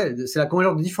 c'est la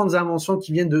convergence de différentes inventions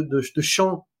qui viennent de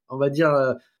champs, on va dire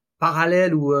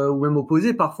parallèles ou même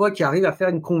opposés parfois, qui arrivent à faire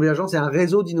une convergence et un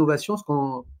réseau d'innovation.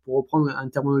 Pour reprendre une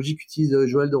terminologie qu'utilise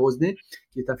Joël de Rosenay,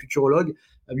 qui est un futurologue,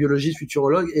 un biologiste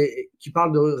futurologue, et qui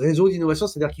parle de réseau d'innovation,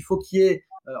 c'est-à-dire qu'il faut qu'il y ait,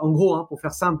 en gros, pour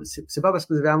faire simple, c'est pas parce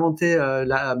que vous avez inventé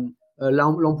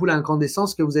l'ampoule à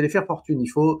incandescence que vous allez faire fortune. Il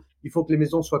faut que les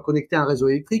maisons soient connectées à un réseau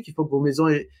électrique. Il faut que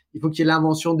il faut qu'il y ait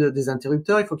l'invention des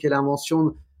interrupteurs. Il faut qu'il y ait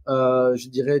l'invention, je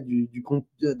dirais,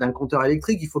 d'un compteur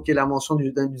électrique. Il faut qu'il y ait l'invention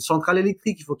d'une centrale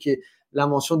électrique. Il faut qu'il y ait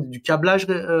l'invention du câblage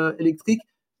électrique.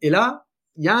 Et là,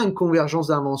 il y a une convergence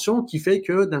d'inventions qui fait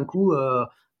que d'un coup,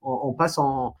 on passe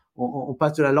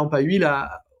de la lampe à huile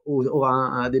à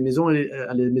des maisons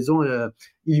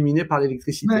illuminées par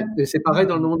l'électricité. Ouais. Et c'est pareil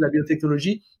dans le monde de la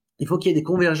biotechnologie. Il faut qu'il y ait des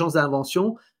convergences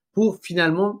d'inventions pour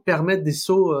finalement permettre des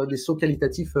sauts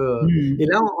qualitatifs. Et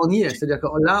là, on y est. C'est-à-dire que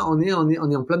là, on est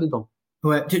en plein dedans.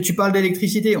 Ouais. Tu parles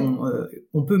d'électricité.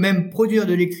 On peut même produire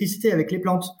de l'électricité avec les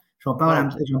plantes. J'en parle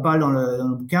dans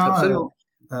le bouquin.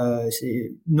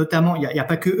 C'est notamment, il y a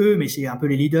pas que eux, mais c'est un peu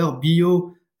les leaders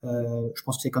bio. Je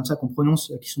pense que c'est comme ça qu'on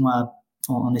prononce, qui sont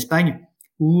en Espagne,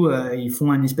 où ils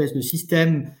font une espèce de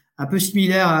système un peu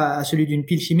similaire à celui d'une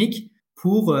pile chimique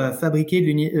pour fabriquer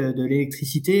de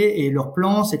l'électricité. Et leur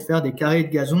plan, c'est de faire des carrés de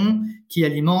gazon qui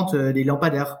alimentent des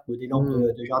lampadaires ou des lampes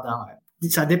de jardin. Ouais.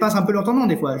 Ça dépasse un peu l'entendement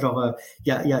des fois. Genre,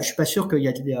 je suis pas sûr qu'il y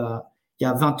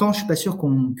a 20 ans, je suis pas sûr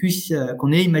qu'on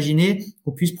ait imaginé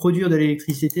qu'on puisse produire de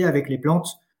l'électricité avec les plantes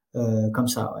comme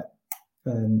ça. Ouais.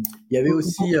 Il y avait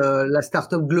aussi la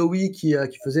startup Glowy qui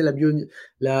faisait la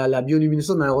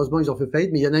bioluminescence. Malheureusement, ils ont fait faillite,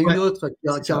 mais il y en a une autre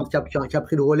qui a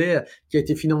pris le relais, qui a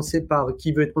été financée par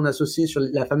Qui veut être mon associé sur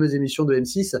la fameuse émission de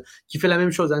M6, qui fait la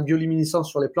même chose, bioluminescence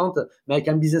sur les plantes, mais avec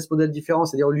un business model différent.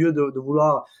 C'est-à-dire, au lieu de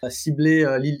vouloir cibler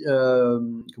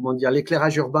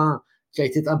l'éclairage urbain, qui a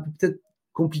été un peu peut-être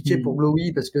compliqué pour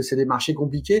Glowy parce que c'est des marchés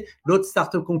compliqués. L'autre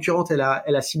startup concurrente, elle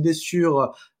a ciblé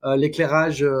sur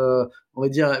l'éclairage, on va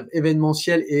dire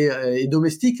événementiel et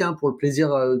domestique, pour le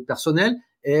plaisir personnel.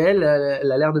 Et elle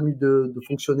a l'air de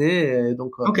fonctionner. Et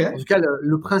donc, en tout cas,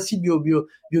 le principe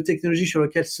biotechnologie sur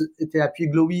lequel était appuyé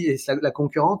Glowy et la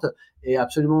concurrente est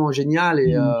absolument génial.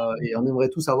 Et on aimerait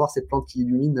tous avoir ces plantes qui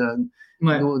illuminent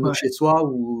nos chez soi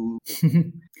ou.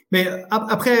 Mais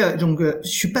après, donc, je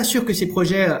suis pas sûr que ces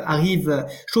projets arrivent.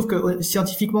 Je trouve que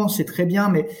scientifiquement c'est très bien,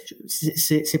 mais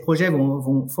ces projets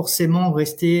vont forcément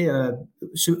rester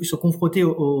se confronter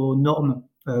aux normes,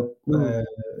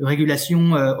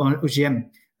 régulation OGM.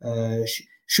 Je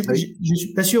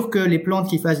suis pas sûr que les plantes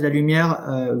qui fassent de la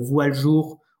lumière voient le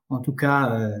jour, en tout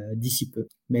cas d'ici peu.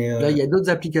 Mais là, il y a d'autres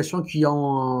applications qui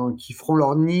feront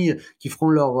leur nid, qui feront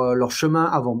leur chemin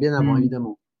bien avant,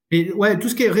 évidemment. Et ouais, tout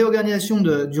ce qui est réorganisation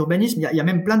d'urbanisme, il y a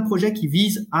même plein de projets qui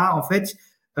visent à, en fait,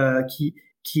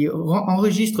 qui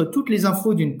enregistrent toutes les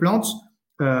infos d'une plante,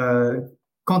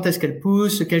 quand est-ce qu'elle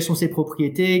pousse, quelles sont ses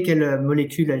propriétés, quelles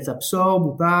molécules elle absorbe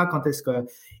ou pas,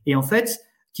 et en fait,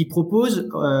 qui proposent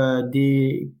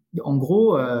des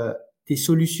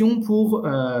solutions pour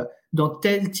dans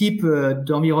tel type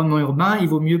d'environnement urbain, il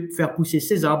vaut mieux faire pousser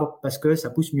ces arbres parce que ça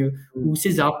pousse mieux, ou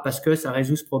ces arbres parce que ça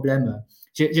résout ce problème.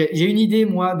 J'ai une idée,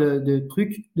 moi, de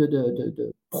trucs,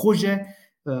 de projets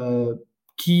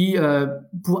qui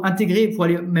pour intégrer, pour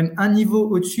aller même un niveau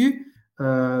au-dessus,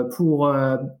 pour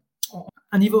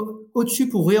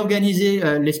réorganiser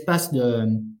l'espace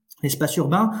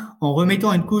urbain en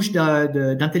remettant une couche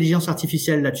d'intelligence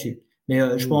artificielle là-dessus. Mais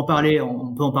je peux en parler,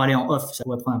 on peut en parler en off, ça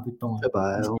va prendre un peu de temps.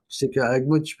 Je sais qu'avec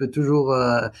moi, tu peux toujours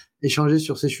échanger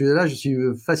sur ces sujets-là. Je suis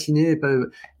fasciné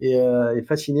et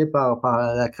fasciné par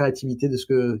la créativité de ce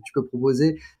que tu peux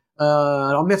proposer.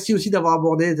 Alors, merci aussi d'avoir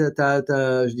abordé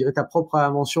ta propre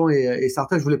invention et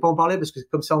startup. Je voulais pas en parler parce que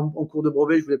comme c'est en cours de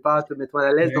brevet, je voulais pas te mettre mal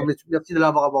à l'aise. Ouais. Donc, merci de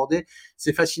l'avoir abordé.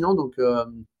 C'est fascinant. Donc,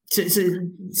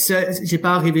 j'ai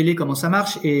pas révélé comment ça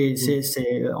marche et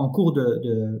c'est en cours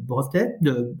de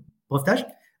brevetage.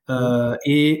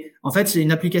 Et en fait, c'est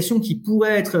une application qui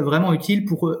pourrait être vraiment utile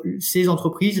pour ces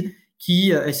entreprises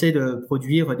qui essaient de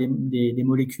produire des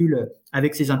molécules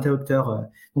avec ces interrupteurs.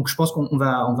 Donc, je pense qu'on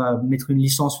va mettre une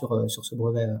licence sur ce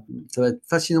brevet. Ça va être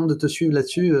fascinant de te suivre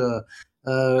là-dessus.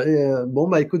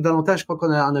 Écoute, Valentin, je crois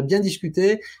qu'on a bien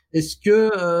discuté. Est-ce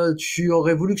que tu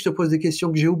aurais voulu que je te pose des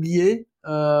questions que j'ai oubliées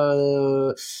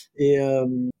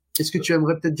est-ce que tu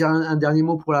aimerais peut-être dire un dernier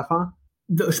mot pour la fin?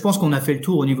 Je pense qu'on a fait le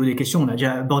tour au niveau des questions. On a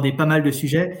déjà abordé pas mal de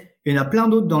sujets. Il y en a plein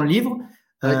d'autres dans le livre.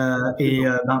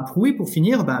 Pour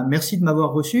finir, merci de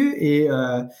m'avoir reçu et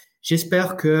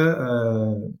j'espère que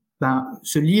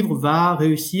ce livre va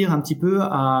réussir un petit peu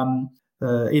à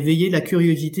éveiller la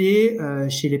curiosité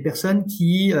chez les personnes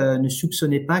qui ne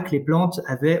soupçonnaient pas que les plantes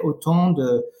avaient autant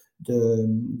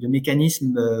de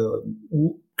mécanismes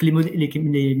ou que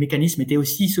les mécanismes étaient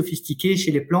aussi sophistiqués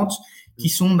chez les plantes qui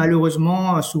sont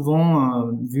malheureusement souvent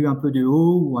vus un peu de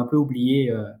haut ou un peu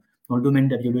oubliés dans le domaine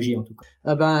de la biologie en tout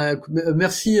cas.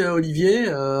 Merci Olivier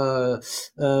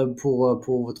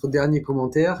pour votre dernier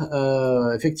commentaire.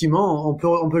 Effectivement, on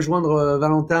peut joindre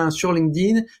Valentin sur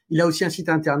LinkedIn. Il a aussi un site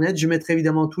internet. Je mettrai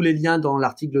évidemment tous les liens dans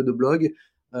l'article de blog.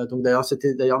 Donc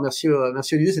merci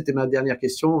Olivier, c'était ma dernière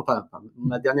question, enfin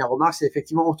ma dernière remarque, c'est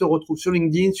effectivement on te retrouve sur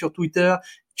LinkedIn, sur Twitter,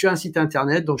 tu as un site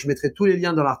internet, donc je mettrai tous les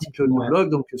liens dans l'article de blog,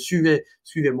 donc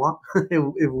suivez-moi et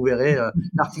vous verrez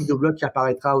l'article de blog qui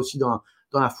apparaîtra aussi dans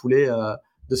la foulée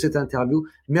de cette interview.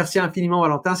 Merci infiniment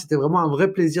Valentin, c'était vraiment un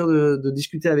vrai plaisir de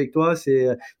discuter avec toi.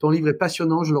 Ton livre est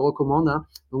passionnant, je le recommande.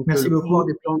 Donc merci Le beaucoup. pouvoir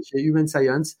des plantes chez Human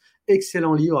Science,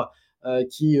 excellent livre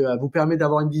qui vous permet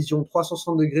d'avoir une vision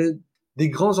 360 degrés des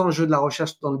grands enjeux de la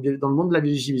recherche dans le monde de la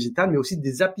biologie végétale, mais aussi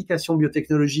des applications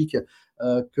biotechnologiques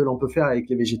que l'on peut faire avec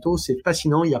les végétaux. C'est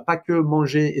fascinant. Il n'y a pas que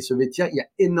manger et se vêtir. Il y a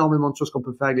énormément de choses qu'on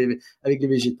peut faire avec les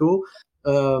végétaux.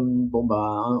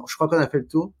 Je crois qu'on a fait le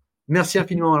tour. Merci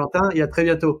infiniment, Valentin, et à très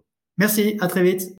bientôt. Merci, à très vite.